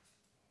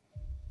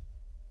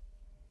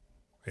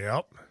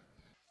 Yep.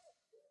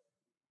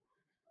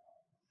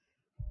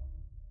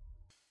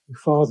 Your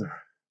father.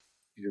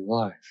 He's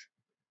alive.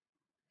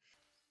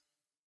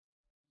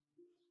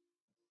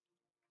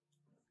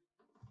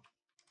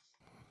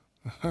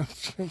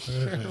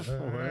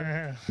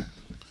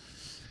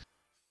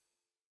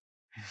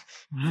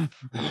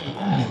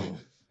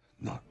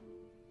 Not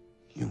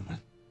human.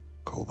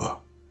 Koba.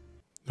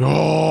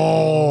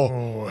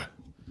 Oh.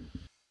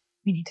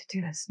 We need to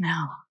do this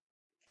now.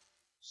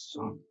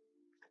 Son.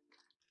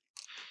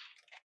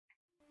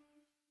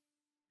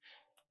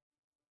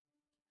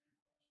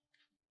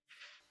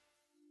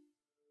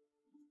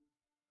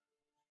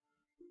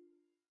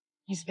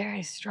 He's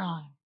very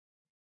strong.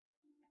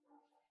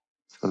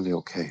 It's gonna be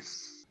okay.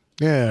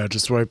 Yeah,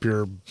 just wipe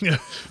your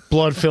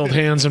blood-filled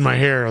hands in my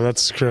hair.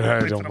 That's good.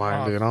 I don't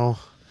mind, you know?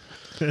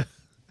 To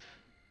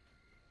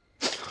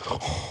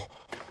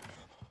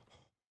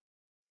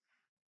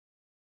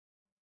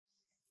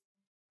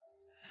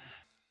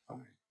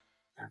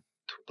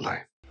blame.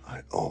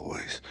 I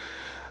always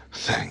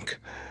think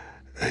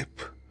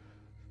ape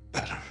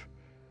better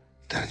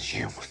than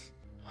human.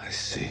 I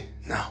see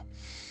now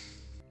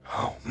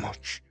how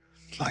much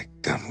like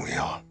them we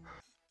are.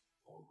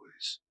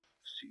 Always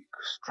seek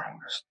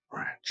strongest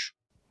branch.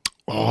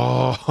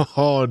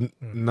 Oh,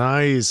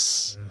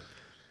 nice.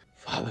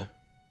 Father.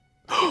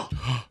 I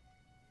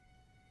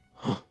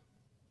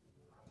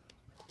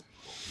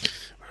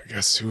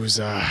guess who's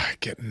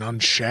getting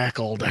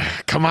unshackled?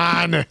 Come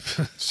on.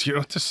 You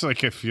know, just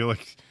like I feel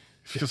like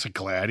it feels like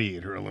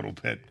Gladiator a little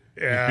bit.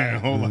 Yeah.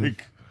 You know,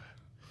 like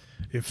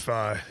if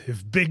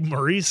Big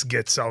Maurice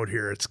gets out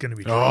here, it's gonna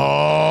be trouble.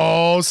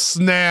 Oh,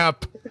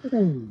 snap.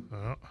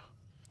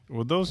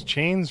 Would those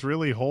chains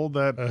really hold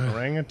that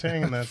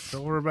orangutan and that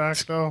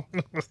silverback though?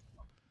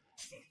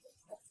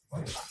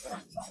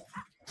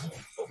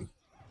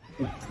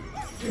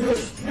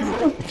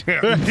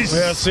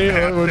 Yeah, see,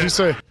 what'd you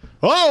say?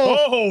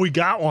 Oh, we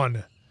got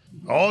one.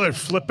 Oh, they're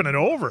flipping it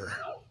over.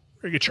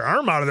 Better get your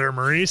arm out of there,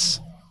 Maurice.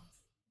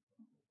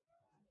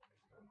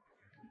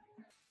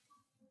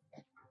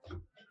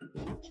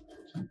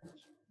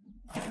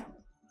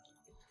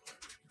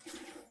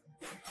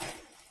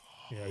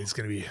 Yeah, he's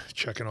going to be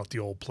checking out the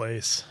old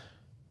place.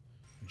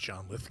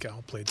 John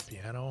Lithgow played the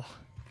piano.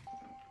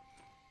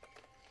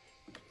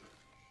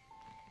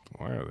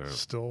 Why are they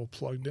still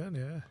plugged in?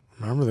 Yeah.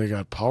 Remember, they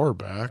got power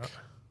back.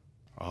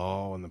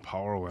 Oh, when the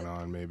power went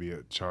on, maybe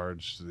it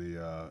charged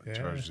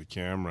the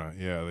camera.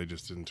 Yeah, they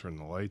just didn't turn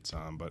the lights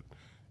on, but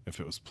if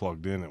it was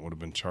plugged in, it would have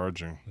been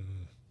charging.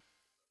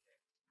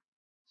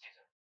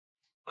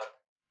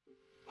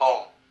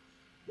 Home.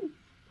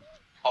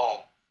 Home.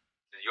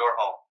 Your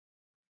home.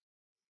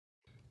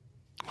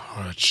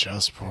 Oh, a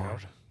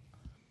chessboard.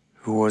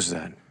 Who was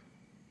that?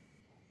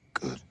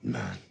 Good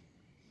man.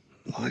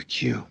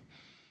 Like you.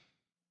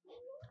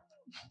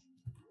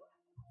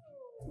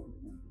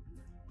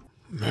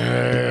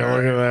 Hey,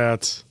 look at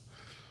that.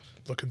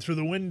 Looking through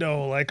the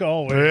window like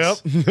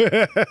always.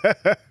 Yep.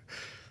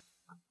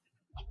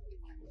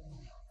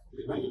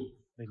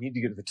 They need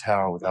to get to the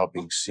tower without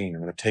being seen.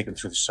 I'm going to take them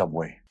through the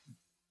subway.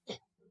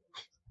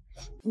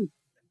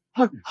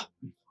 Oh,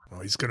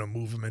 he's going to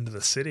move him into the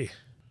city.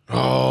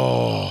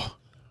 Oh.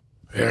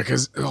 Yeah,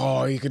 because,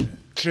 you could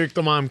take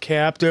the mom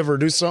captive or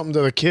do something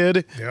to the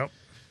kid. Yep.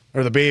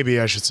 Or the baby,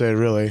 I should say,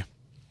 really.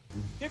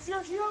 If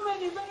you're human,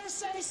 you better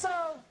say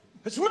so.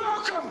 It's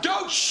Malcolm.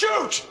 Don't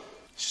shoot.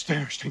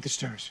 Stairs. Take the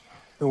stairs.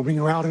 Then we'll bring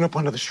you out and up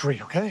onto the street,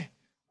 okay?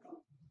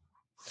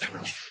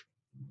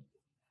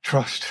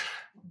 Trust.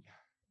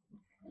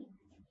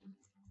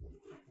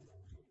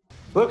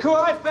 Look who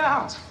I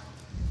found.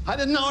 I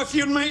didn't know if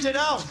you'd made it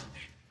out.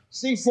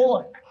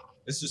 C4.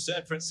 This is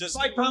San Francisco.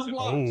 5 pound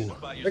blocks.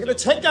 They're going to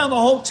take down the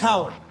whole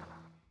tower.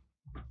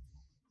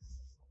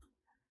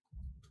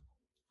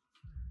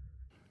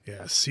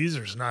 Yeah,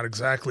 Caesar's not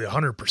exactly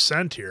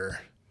 100%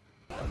 here.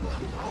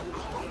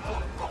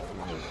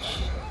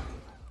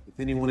 If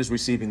anyone is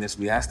receiving this,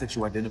 we ask that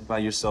you identify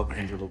yourself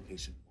and your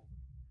location.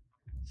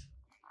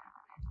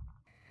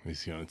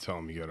 He's going to tell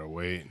him you got to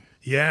wait.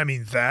 Yeah, I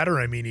mean, that or,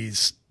 I mean,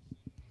 he's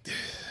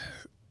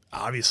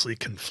obviously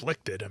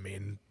conflicted. I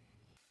mean,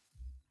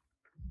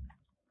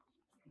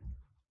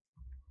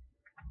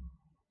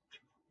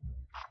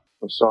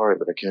 I'm sorry,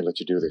 but I can't let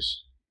you do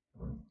this.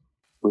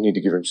 We need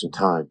to give him some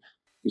time.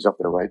 He's up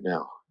there right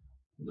now.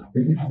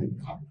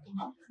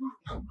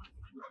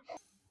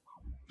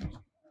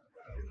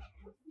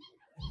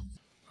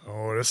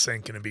 oh, this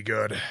ain't going to be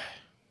good.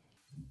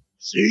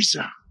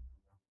 Ceasar.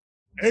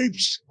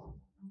 Apes.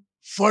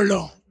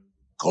 Follow.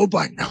 Go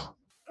by now.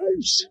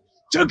 Apes.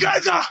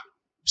 Together.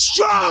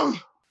 Strong.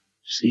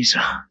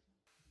 Ceasar.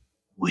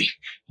 Weak.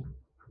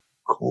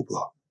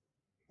 Cobra.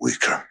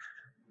 Weaker.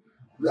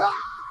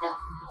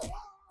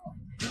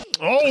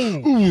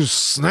 Oh! Ooh,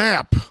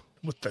 snap.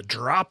 With the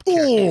drop kick.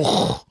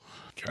 Oh.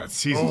 God,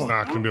 Caesar's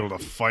not going to be able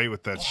to fight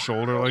with that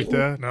shoulder like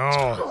that.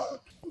 No.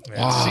 Man,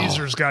 Wow.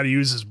 Caesar's got to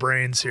use his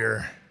brains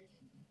here.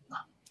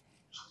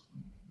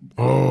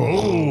 Oh.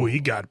 Oh, he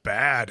got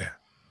bad.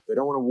 They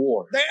don't want a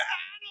war. They're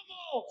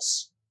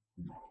animals.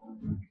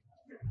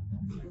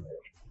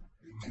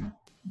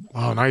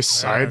 Oh, nice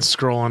side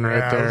scrolling right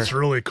Yeah, there. that's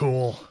really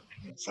cool.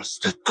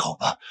 Trusted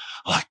Cobra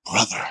like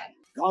brother.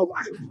 Go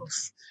on.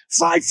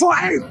 Fight for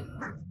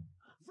him.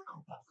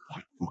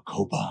 Fight for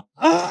Cobra.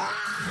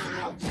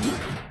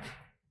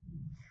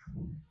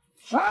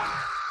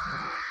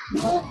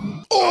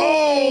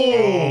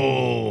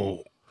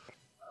 Oh!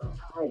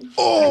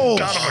 Oh!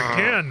 Got him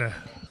again.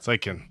 It's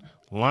like in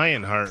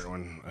Lionheart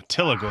when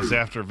Attila goes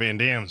after Van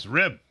Damme's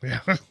rib.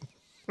 Yeah.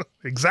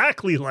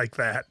 Exactly like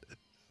that.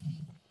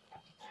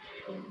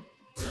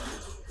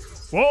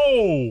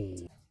 Whoa!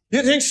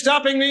 You think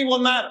stopping me will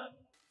matter?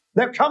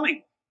 They're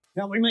coming.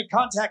 Now we make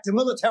contact to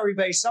military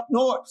base up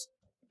north.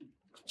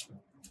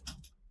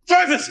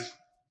 Drivers!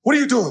 What are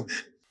you doing?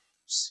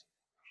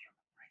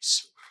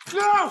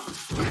 No!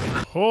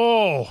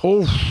 Oh!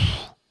 Oh.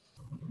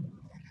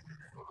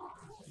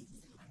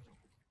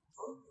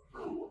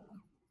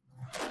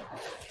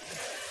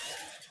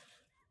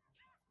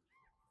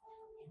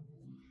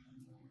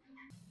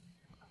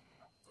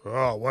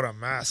 Oh, what a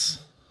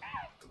mess.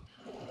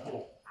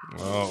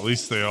 Well, at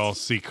least they all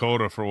see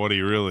Coda for what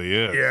he really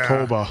is. Yeah.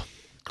 Koba.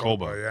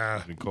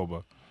 Yeah.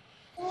 Koba.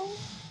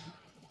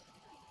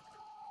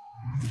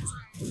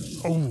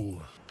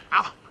 Oh.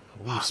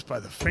 Loose by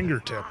the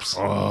fingertips.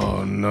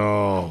 Oh,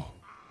 no.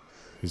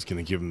 He's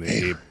going to give him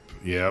the ape.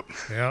 Yep.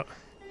 Yeah.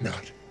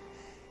 Not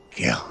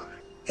kill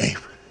ape.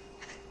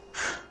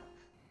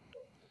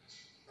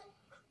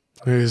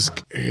 He's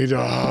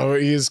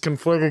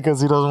conflicted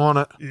because he doesn't want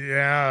it.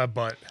 Yeah,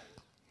 but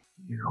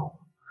You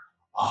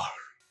are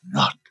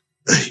not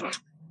ape.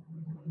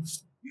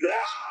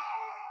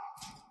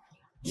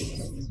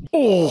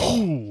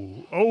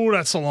 Oh,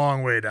 that's a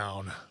long way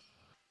down.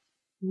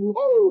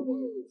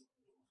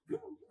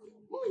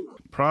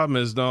 Problem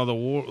is now the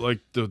war, like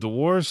the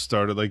war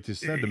started, like they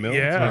said, the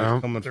military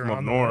is coming from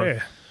up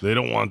north. They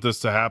don't want this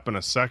to happen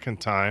a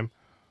second time.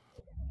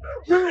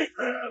 You're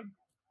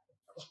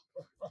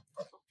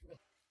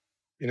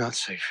not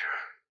safe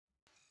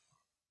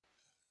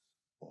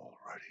here.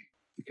 Already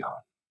begun.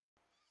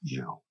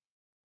 You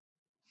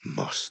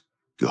must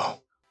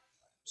go.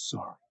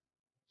 Sorry.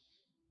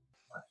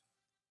 My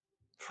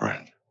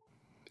friend.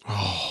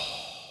 Oh.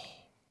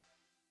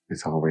 We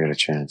thought we had a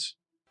chance.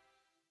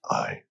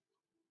 I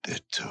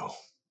did too.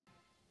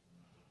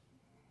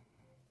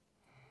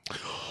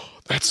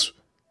 That's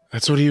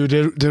what he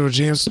did with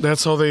James.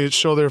 That's how they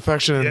show their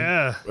affection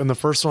in the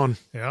first one.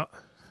 Yeah.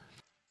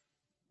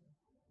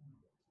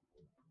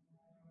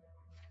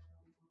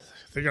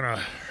 They're going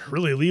to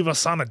really leave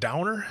us on a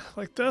downer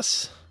like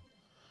this?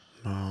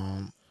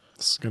 No.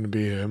 It's going to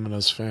be him and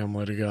his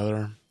family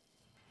together.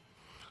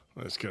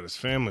 Well, he's got his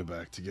family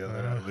back together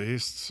at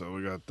least, so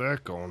we got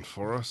that going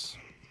for us.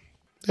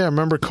 Yeah,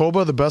 remember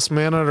Koba, the best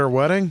man at our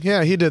wedding?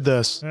 Yeah, he did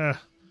this. Yeah.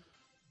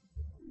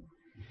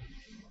 He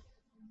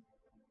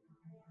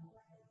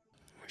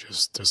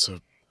just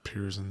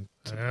disappears into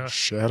the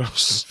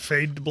shadows.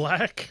 Fade to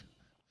black.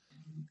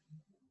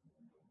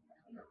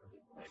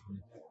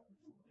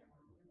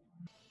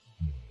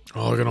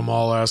 Oh, look at them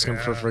all asking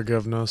for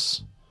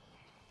forgiveness.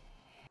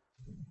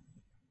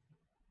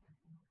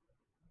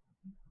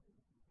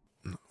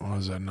 What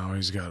is that now?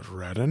 He's got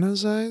red in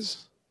his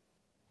eyes?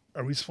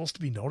 Are we supposed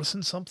to be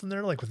noticing something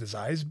there, like with his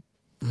eyes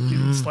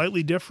getting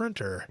slightly different?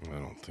 Or I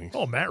don't think so.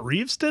 Oh, Matt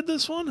Reeves did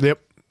this one?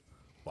 Yep.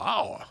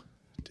 Wow.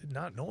 Did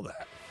not know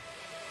that.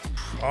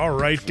 All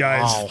right,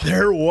 guys.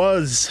 There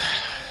was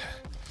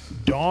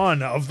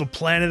Dawn of the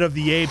Planet of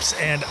the Apes,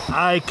 and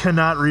I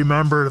cannot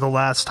remember the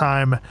last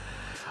time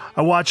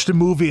I watched a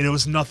movie and it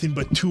was nothing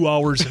but 2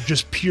 hours of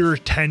just pure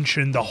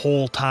tension the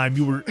whole time.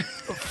 You were,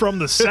 from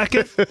the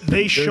second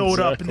they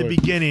showed up in the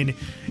beginning,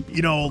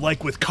 you know,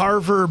 like with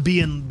Carver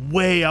being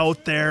way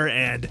out there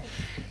and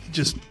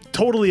just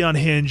totally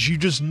unhinged, you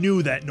just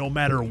knew that no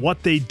matter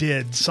what they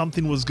did,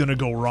 something was going to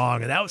go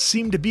wrong. And that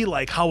seemed to be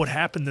like how it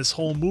happened this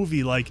whole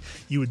movie. Like,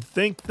 you would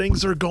think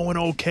things are going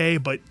okay,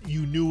 but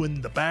you knew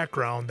in the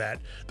background that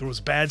there was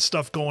bad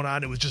stuff going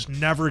on. It was just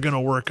never going to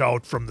work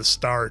out from the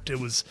start. It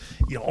was,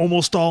 you know,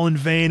 almost all in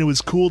vain. It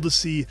was cool to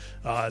see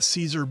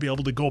Ceasar be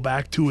able to go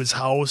back to his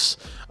house.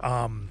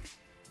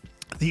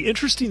 The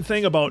interesting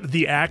thing about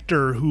the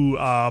actor who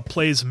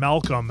plays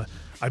Malcolm,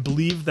 I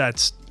believe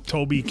that's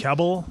Toby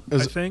Kebbell, I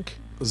think.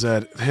 Is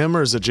that him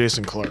or is it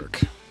Jason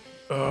Clarke?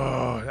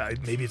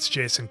 Maybe it's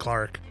Jason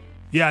Clarke.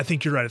 Yeah, I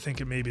think you're right. I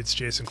think maybe it's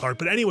Jason Clarke.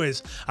 But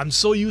anyways, I'm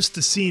so used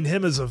to seeing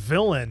him as a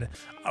villain.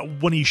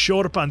 When he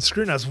showed up on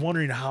screen, I was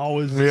wondering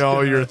how's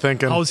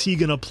he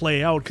gonna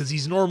play out, because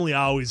he's normally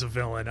always a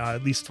villain.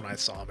 At least when I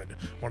saw him in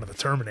one of the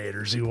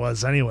Terminators, he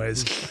was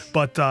anyways.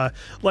 But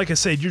like I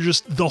said, you're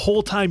just the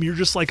whole time you're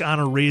just like on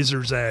a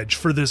razor's edge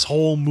for this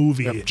whole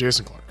movie. Yep,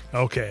 Jason Clarke.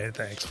 Okay,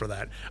 thanks for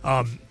that.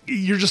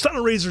 You're just on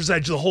a razor's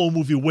edge the whole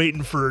movie,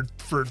 waiting for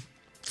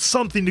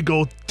something to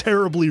go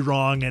terribly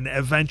wrong, and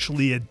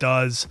eventually it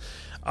does.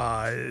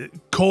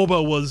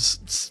 Koba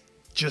was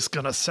just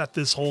gonna set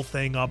this whole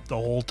thing up the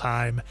whole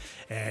time,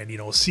 and you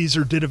know,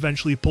 Ceasar did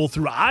eventually pull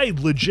through. I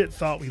legit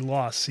thought we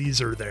lost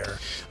Ceasar there.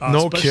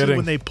 No especially kidding.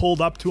 When they pulled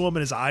up to him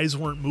and his eyes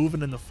weren't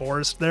moving in the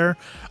forest there,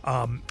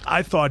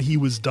 I thought he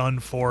was done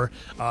for.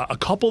 A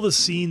couple of the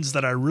scenes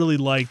that I really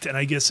liked, and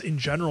I guess in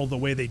general the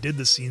way they did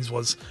the scenes,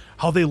 was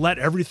how they let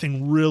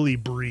everything really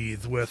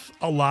breathe with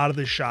a lot of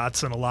the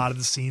shots and a lot of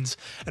the scenes,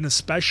 and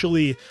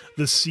especially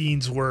the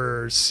scenes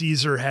where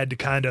Ceasar had to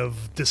kind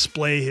of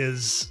display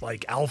his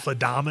like alpha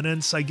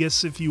dominance, I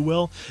guess, if you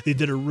will. They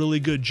did a really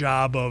good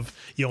job of,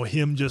 you know,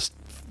 him just,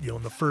 you know,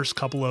 in the first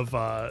couple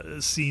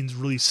of scenes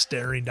really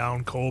staring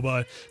down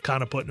Koba,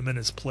 kind of putting him in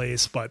his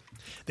place. But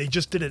they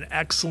just did an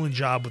excellent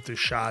job with the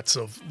shots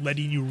of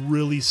letting you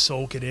really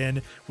soak it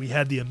in. We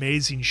had the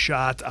amazing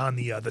shot on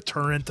the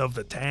turret of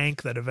the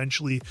tank that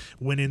eventually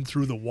went in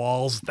through the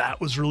walls. That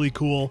was really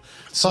cool.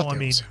 So I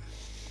mean,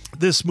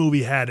 this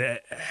movie had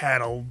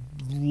a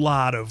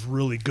lot of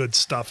really good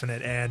stuff in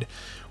it, and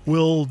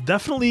will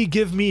definitely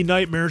give me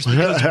nightmares,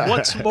 because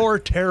what's more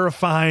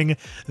terrifying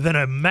than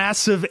a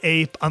massive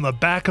ape on the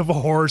back of a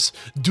horse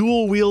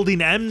dual-wielding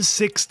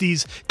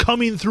M60s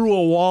coming through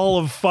a wall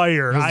of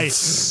fire? I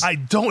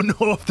don't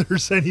know if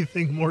there's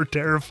anything more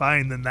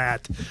terrifying than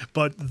that,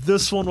 but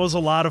this one was a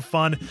lot of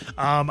fun.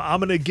 I'm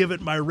going to give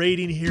it my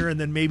rating here and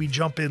then maybe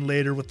jump in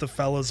later with the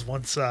fellas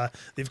once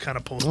they've kind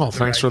of posted their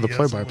thanks for the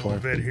ideas play-by-play. a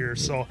little bit here.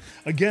 So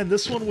again,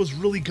 this one was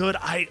really good.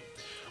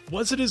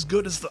 Was it as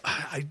good as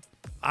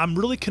I'm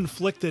really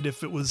conflicted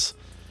if it was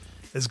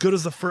as good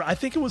as the first. I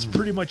think it was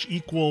pretty much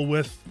equal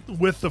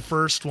with the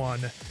first one.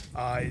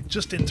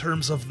 Just in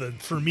terms of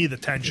for me, the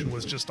tension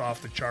was just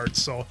off the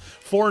charts. So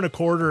 4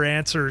 1/4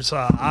 answers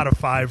out of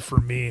 5 for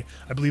me.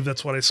 I believe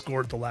that's what I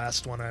scored the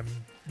last one. I'm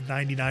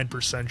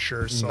 99%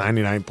 sure. So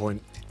 99.9.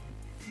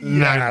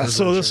 Yeah,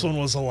 so this one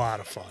was a lot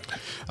of fun.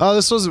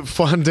 This was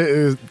fun.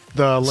 Like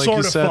Sort you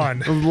of said,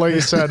 fun. like you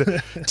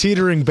said,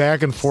 teetering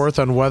back and forth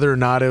on whether or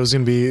not it was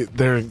going to be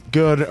they're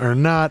good or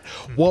not.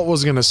 What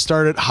was going to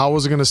start it? How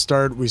was it going to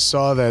start? We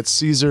saw that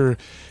Ceasar,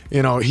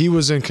 he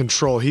was in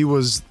control. He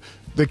was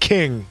the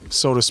king,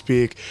 so to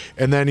speak.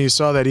 And then you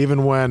saw that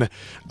even when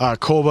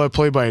Koba,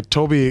 played by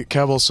Toby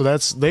Kebbell, so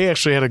they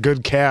actually had a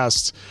good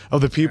cast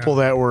of the people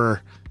that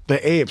were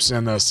the apes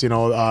in this.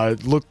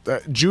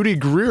 Judy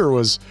Greer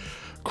was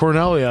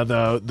Cornelia,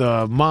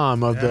 the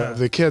mom of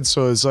the kids.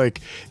 So it's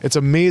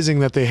amazing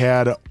that they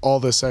had all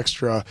this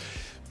extra,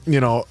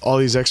 all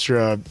these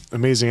extra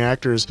amazing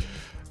actors.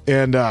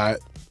 And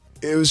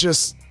it was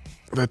just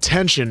the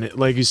tension,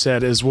 like you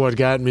said, is what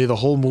got me the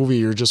whole movie.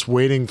 You're just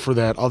waiting for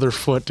that other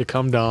foot to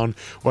come down,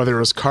 whether it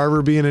was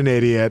Carver being an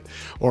idiot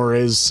or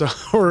Dreyfus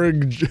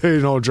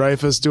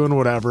doing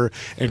whatever,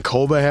 and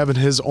Koba having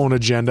his own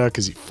agenda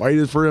because he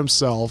fighted for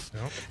himself.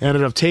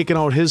 Ended up taking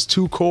out his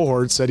 2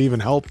 cohorts that even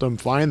helped him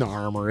find the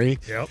armory.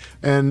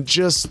 And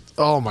just,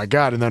 oh my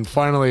God. And then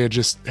finally it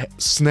just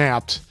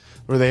snapped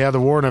where they had the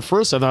war. And at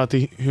first I thought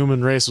the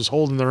human race was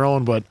holding their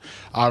own, but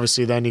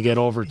obviously then you get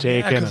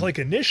overtaken. Yeah, because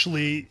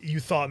initially you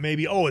thought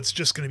maybe, it's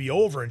just going to be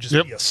over and just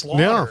be a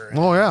slaughter. Yeah.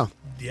 Oh yeah.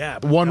 Yeah.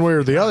 One way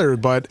or the other.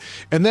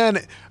 And then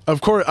of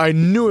course I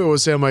knew it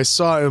was him. I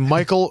saw him,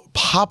 Michael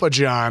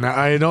Papajohn.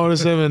 I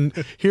noticed him,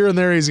 and here and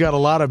there he's got a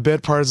lot of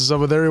bit parts and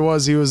stuff. But there he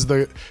was. He was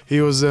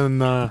in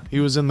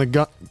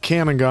the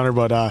cannon gunner,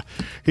 but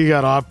he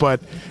got off. But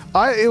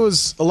it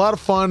was a lot of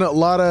fun, a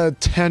lot of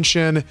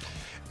tension.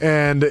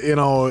 And,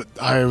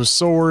 I was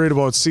so worried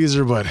about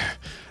Ceasar, but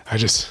I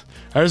just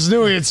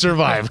knew he'd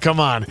survive. Come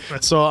on.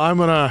 So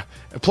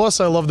plus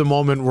I love the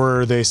moment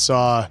where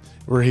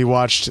where he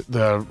watched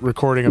the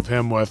recording of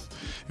him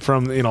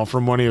from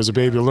when he was a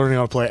baby, learning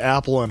how to play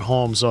Apple and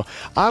home. So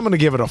I'm going to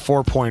give it a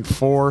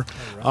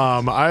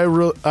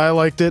 4.4. I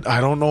liked it. I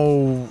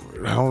don't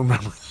remember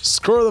the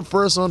score of the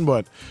first one,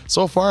 but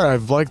so far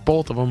I've liked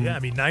both of them. Yeah,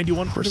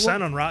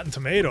 91% on Rotten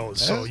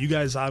Tomatoes. So you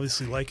guys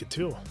obviously like it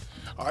too.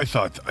 I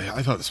thought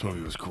this movie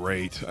was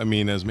great.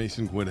 As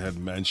Mason Quinn had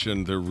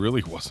mentioned, there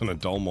really wasn't a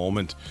dull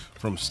moment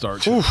from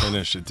start to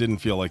finish. It didn't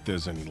feel like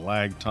there's any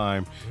lag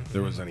time.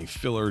 There was any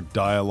filler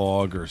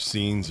dialogue or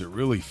scenes. It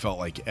really felt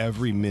like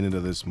every minute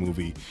of this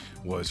movie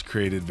was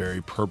created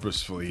very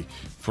purposefully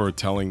for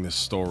telling this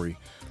story.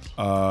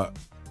 In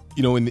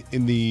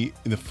the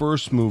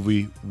first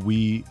movie,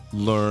 we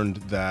learned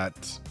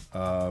that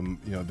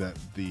that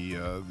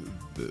the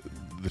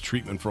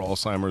treatment for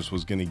Alzheimer's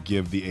was going to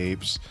give the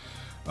apes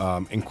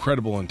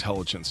incredible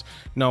intelligence.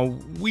 Now,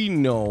 we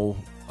know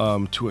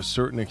to a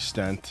certain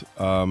extent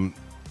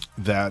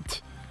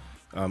that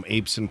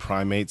apes and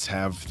primates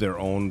have their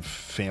own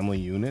family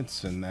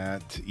units, and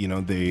that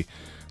they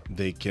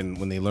can,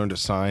 when they learn to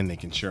sign, they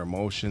can share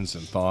emotions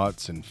and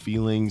thoughts and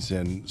feelings.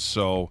 And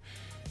so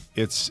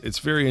it's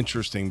very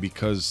interesting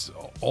because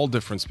all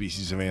different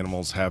species of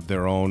animals have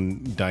their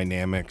own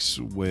dynamics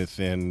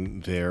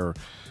within their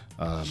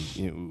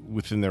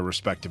within their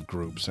respective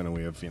groups. And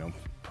we have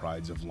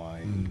prides of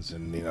lions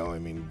and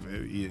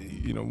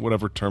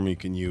whatever term you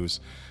can use,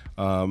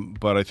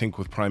 but I think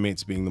with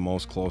primates being the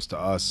most close to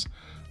us,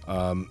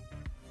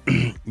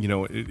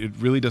 it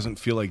really doesn't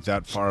feel like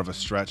that far of a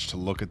stretch to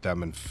look at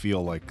them and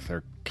feel like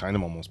they're kind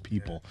of almost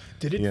people.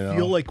 Did it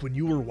feel like when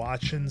you were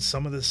watching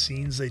some of the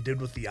scenes they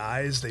did with the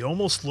eyes, they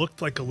almost looked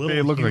like a little?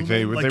 They looked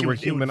human, like they were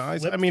human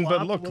eyes. But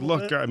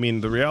look.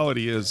 The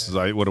reality is,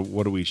 what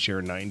do we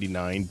share?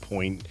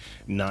 99.92%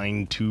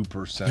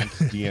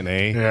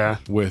 DNA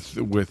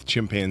with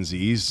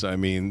chimpanzees. So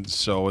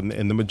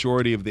and the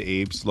majority of the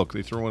apes, look,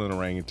 they throw in an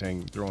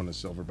orangutan, throw in a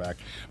silverback.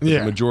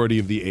 The majority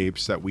of the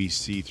apes that we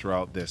see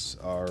throughout this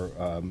are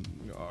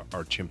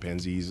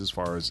chimpanzees, as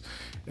far as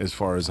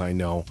I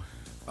know.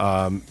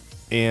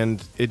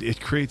 And it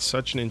creates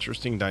such an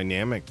interesting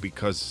dynamic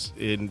because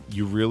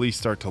you really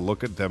start to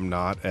look at them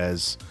not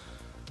as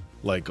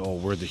like,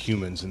 we're the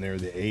humans and they're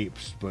the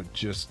apes, but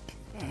just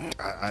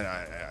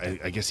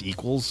I guess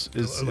equals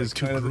is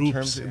kind of the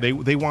term.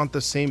 They want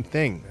the same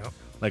thing.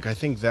 Like, I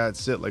think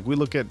that's it. Like, we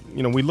look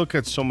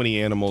at so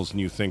many animals and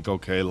you think,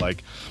 okay,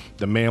 like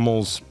the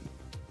mammals'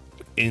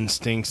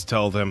 instincts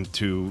tell them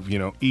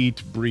to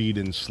eat, breed,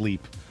 and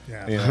sleep.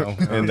 You know,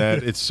 and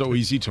that it's so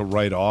easy to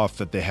write off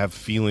that they have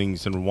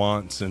feelings and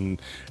wants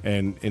and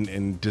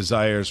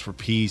desires for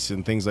peace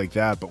and things like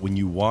that. But when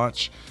you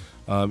watch,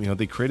 you know,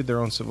 they created their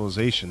own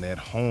civilization. They had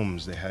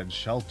homes, they had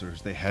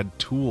shelters, they had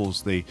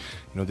tools. They, you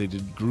know, they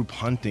did group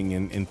hunting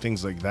and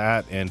things like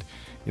that. And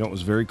you know, it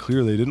was very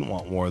clear they didn't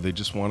want war. They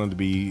just wanted to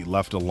be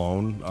left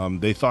alone.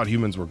 They thought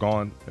humans were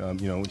gone.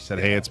 You know, we said,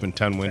 hey, it's been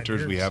 10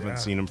 winters. We haven't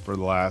seen them for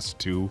the last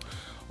 2.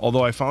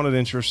 Although I found it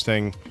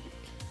interesting.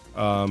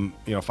 You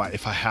know, if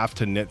I have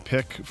to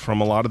nitpick,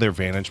 from a lot of their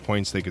vantage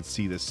points, they could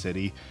see the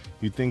city.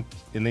 You'd think,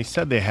 and they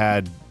said they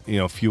had, you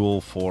know,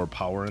 fuel for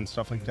power and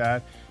stuff like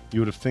that. You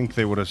would have think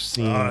they would have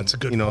seen,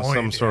 you know,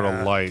 some sort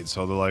of light.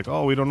 So they're like,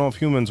 oh, we don't know if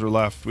humans are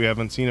left. We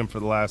haven't seen them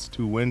for the last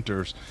 2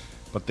 winters.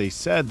 But they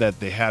said that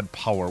they had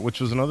power,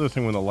 which was another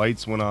thing when the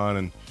lights went on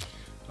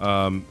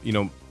and, you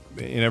know,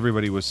 and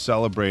everybody was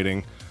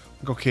celebrating.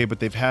 Like, okay,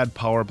 but they've had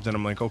power. But then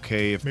I'm like,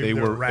 okay, if they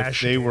were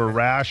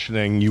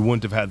rationing, you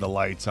wouldn't have had the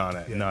lights on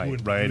at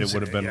night, right? It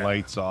would have been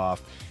lights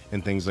off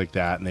and things like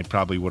that, and they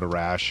probably would have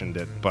rationed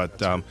it.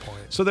 But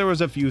so there was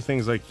a few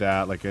things like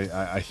that. Like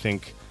I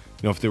think,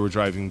 you know, if they were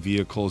driving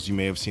vehicles, you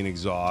may have seen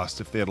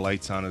exhaust. If they had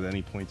lights on at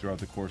any point throughout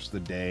the course of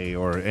the day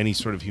or any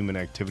sort of human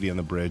activity on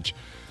the bridge,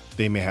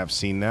 they may have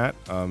seen that.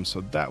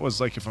 So that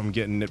was like, if I'm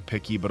getting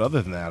nitpicky. But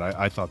other than that,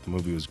 I thought the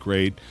movie was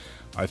great.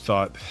 I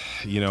thought,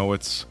 you know,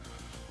 it's,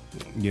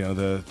 you know,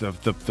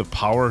 the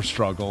power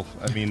struggle.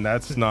 I mean,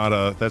 that's not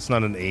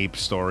an ape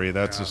story.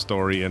 That's a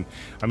story. And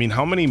I mean,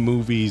 how many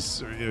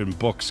movies and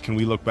books can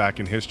we look back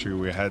in history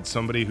where we had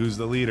somebody who's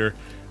the leader,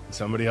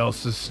 somebody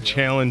else is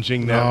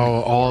challenging them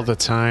all the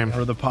time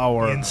for the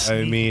power?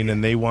 I mean,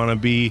 and they want to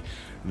be,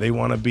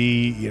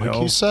 you like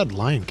know, you said,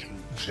 Lion King.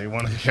 They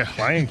want to get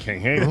Lion King.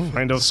 Hey,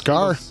 find out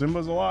Scar.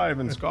 Simba's alive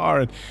and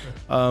Scar.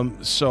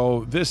 And,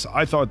 so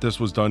I thought this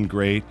was done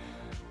great.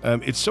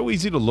 It's so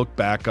easy to look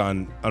back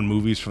on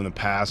movies from the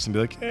past and be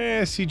like,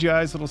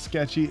 CGI's a little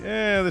sketchy.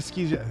 The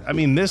CGI. I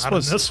mean, this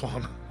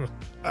one.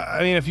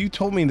 I mean, if you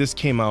told me this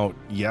came out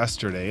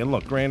yesterday, and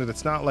look, granted,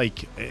 it's not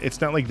like they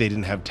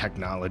didn't have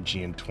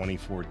technology in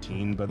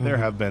 2014, but there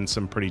have been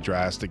some pretty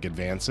drastic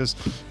advances.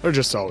 There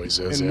just always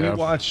is.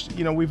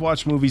 And we've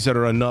watched movies that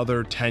are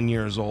another 10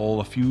 years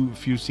old. A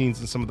few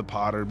scenes in some of the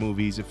Potter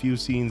movies, a few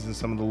scenes in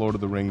some of the Lord of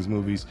the Rings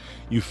movies.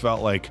 You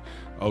felt like,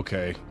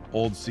 okay,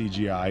 old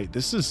CGI.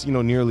 This is, you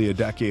know, nearly a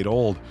decade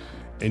old,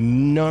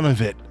 and none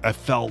of it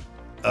felt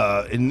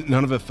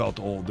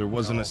old. There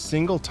wasn't a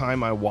single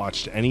time I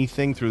watched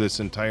anything through this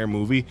entire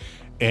movie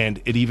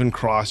and it even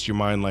crossed your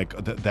mind like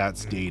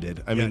that's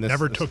dated. I mean, it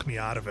never took me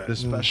out of it. The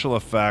special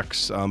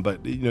effects,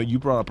 but you know, you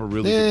brought up a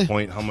really good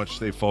point, how much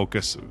they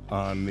focus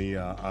on the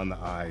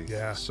eyes.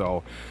 Yeah.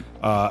 So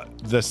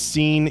the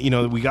scene, you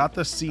know, we got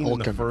the scene in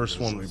the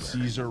first one with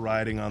Ceasar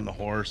riding on the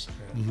horse.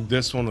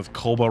 This one with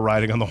Koba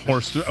riding on the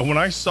horse. When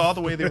I saw the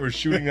way they were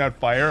shooting that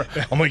fire,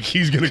 I'm like,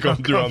 he's gonna go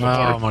through on the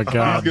horse. Oh my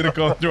god, he's gonna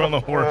go through on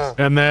the horse.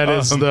 And that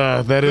is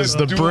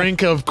the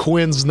brink of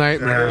Quinn's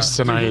nightmares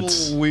tonight.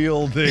 Dual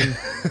wielding.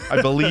 I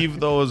believe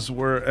those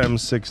were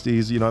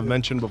M60s. You know, I've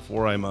mentioned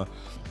before I'm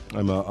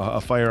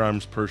a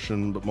firearms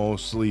person, but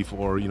mostly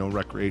for, you know,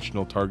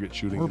 recreational target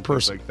shooting and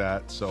things like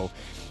that. So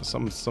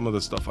some of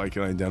the stuff I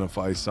can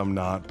identify, some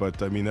not.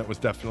 But I mean, that was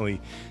definitely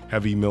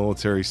heavy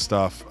military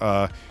stuff.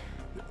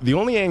 The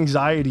only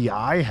anxiety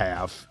I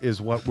have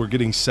is what we're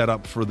getting set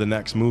up for the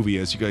next movie.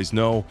 As you guys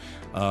know,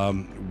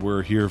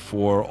 we're here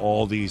for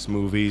all these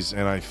movies,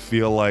 and I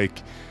feel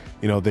like,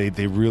 you know,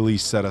 they really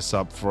set us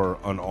up for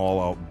an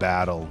all-out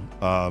battle.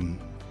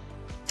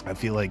 I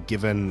feel like,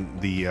 given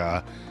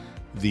the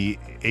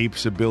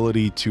ape's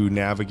ability to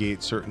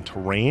navigate certain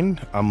terrain,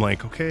 I'm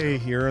like, okay,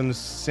 here in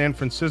San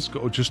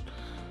Francisco, just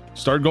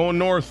start going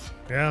north.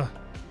 Yeah.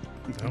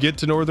 Get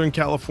to Northern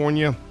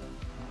California,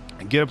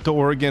 get up to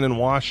Oregon and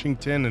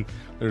Washington, and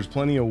there's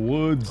plenty of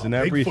woods and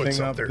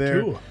everything up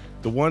there. Too.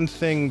 The one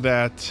thing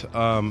that,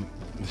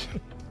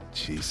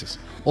 Jesus.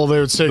 Well, they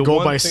would say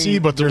go by sea,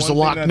 but there's a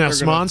Loch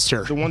Ness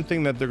monster. The one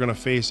thing that they're going to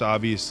face,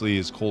 obviously,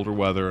 is colder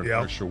weather and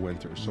harsher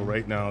winters. So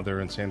right now they're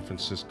in San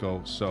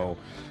Francisco. So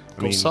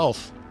go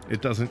south.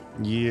 It doesn't.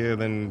 Yeah,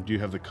 then you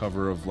have the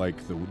cover of like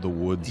the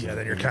woods. Yeah,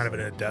 then you're kind of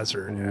in a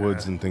desert.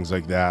 Woods and things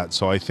like that.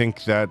 So I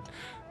think that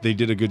they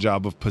did a good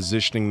job of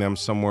positioning them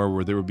somewhere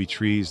where there would be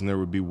trees and there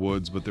would be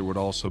woods, but there would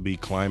also be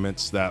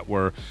climates that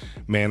were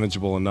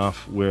manageable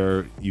enough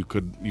where you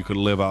could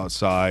live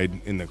outside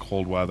in the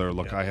cold weather.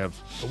 Look, I have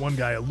the one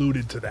guy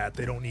alluded to that.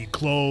 They don't need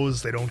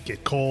clothes. They don't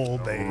get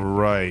cold.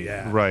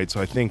 Right. So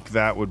I think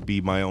that would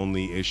be my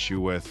only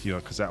issue with, you know,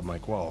 because I'm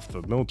like, well, if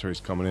the military's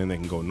coming in, they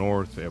can go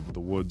north. They have the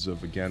woods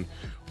of, again,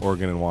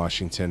 Oregon and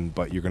Washington,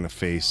 but you're going to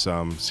face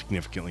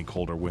significantly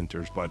colder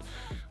winters. But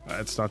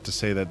it's not to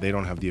say that they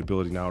don't have the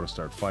ability now to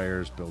start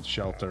fires, build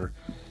shelter.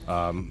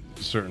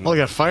 Certainly. Well, they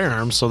got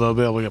firearms, so they'll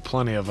be able to get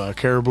plenty of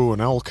caribou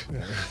and elk.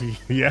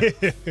 Yeah.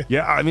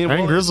 I mean,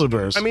 and grizzly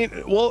bears. I mean,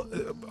 well,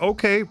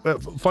 okay,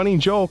 funny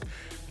joke,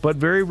 but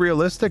very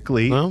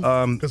realistically,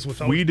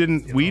 we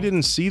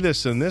didn't see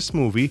this in this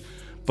movie.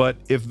 But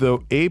if the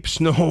apes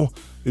know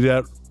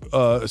that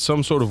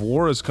some sort of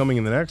war is coming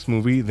in the next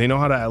movie, they know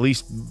how to at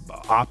least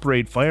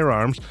operate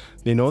firearms.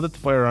 They know that the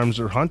firearms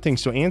are hunting.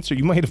 So Answer,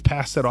 you might have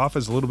passed that off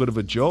as a little bit of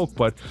a joke,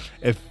 but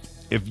if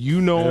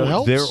you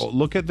know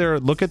look at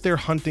their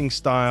hunting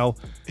style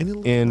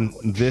in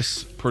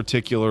this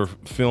particular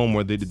film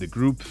where they did the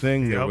group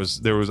thing,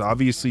 there was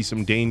obviously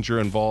some danger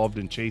involved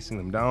in chasing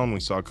them down. We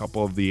saw a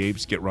couple of the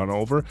apes get run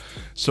over.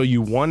 So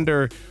you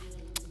wonder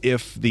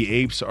if the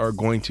apes are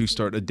going to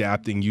start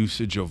adapting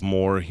usage of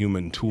more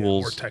human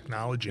tools,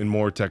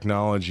 more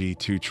technology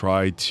to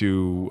try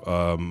to,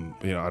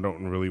 I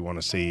don't really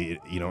want to say,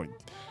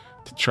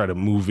 to try to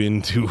move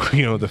into,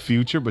 the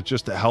future, but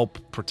just to help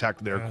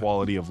protect their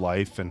quality of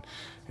life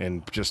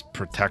and just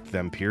protect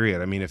them,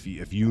 period. I mean,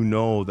 if you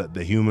know that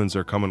the humans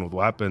are coming with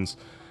weapons,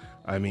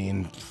 I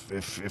mean,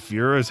 if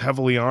you're as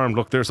heavily armed,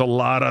 look, there's a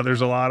lot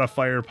of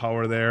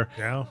firepower there.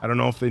 Yeah. I don't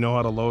know if they know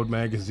how to load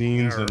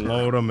magazines and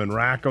load them and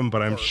rack them,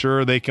 but I'm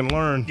sure they can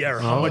learn. Yeah, or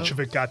how much of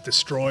it got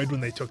destroyed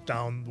when they took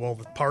down,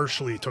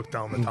 partially took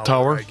down the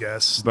tower, I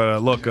guess.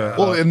 But look,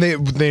 and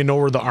they know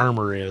where the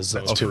armor is.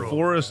 A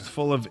forest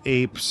full of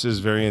apes is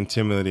very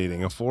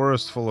intimidating. A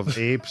forest full of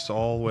apes,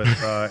 all with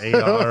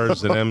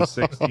ARs and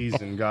M60s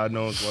and God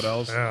knows what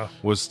else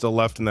was still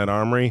left in that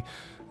armory.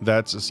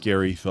 That's a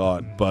scary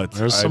thought, but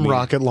there's some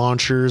rocket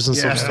launchers and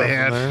some stuff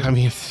in there. I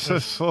mean,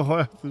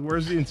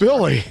 where's the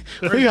Billy?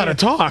 We got to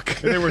talk.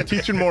 They were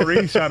teaching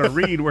Maurice how to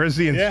read. Where's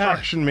the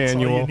instruction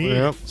manual?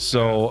 Yep.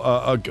 So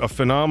a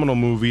phenomenal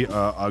movie,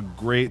 a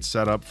great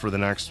setup for the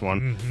next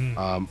one.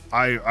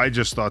 I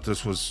just thought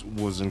this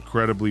was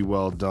incredibly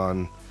well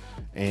done.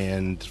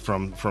 And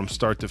from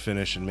start to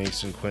finish, and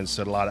Mason Quinn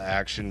said a lot of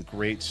action,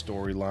 great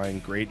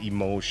storyline, great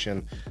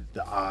emotion,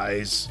 the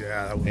eyes,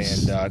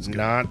 and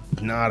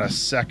not a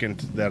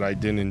second that I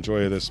didn't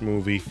enjoy this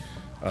movie.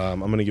 I'm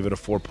gonna give it a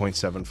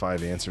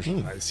 4.75 answer.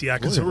 Nice. Yeah,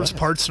 because there was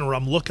parts where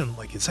I'm looking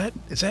like, is that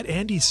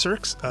Andy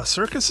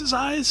Serkis's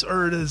eyes,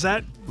 or is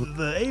that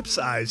the ape's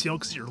eyes?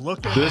 Because you're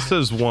looking. This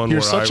is one. You're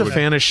such a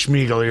fan of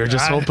Schmiegel. You're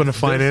just hoping to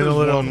find in a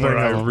little. One where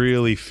I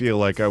really feel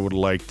like I would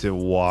like to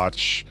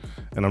watch.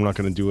 And I'm not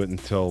going to do it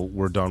until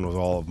we're done with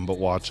all of them, but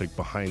watch like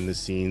behind the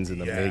scenes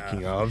and the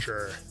making of,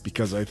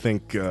 because I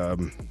think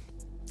the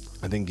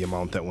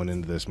amount that went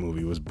into this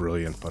movie was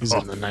brilliant. But he's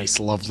in a nice,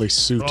 lovely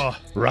suit,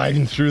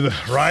 riding through the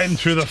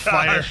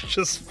fire.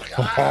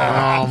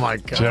 Oh my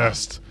god,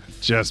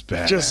 just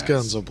bad, just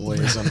guns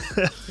a-blazing.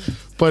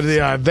 But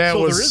yeah, that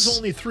was. So there is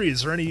only 3.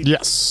 Is there any?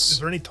 Yes. Is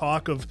there any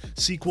talk of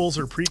sequels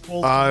or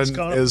prequels?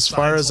 As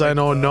far as I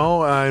know,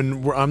 no.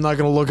 And I'm not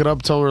going to look it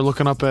up till we're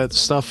looking up at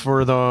stuff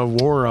for the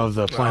War of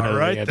the Planet of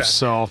the Apes.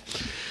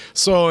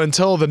 So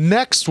until the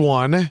next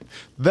one,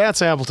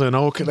 that's Appleton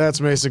Oak.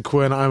 That's Mason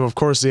Quinn. I'm of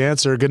course the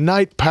answer. Good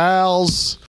night, pals.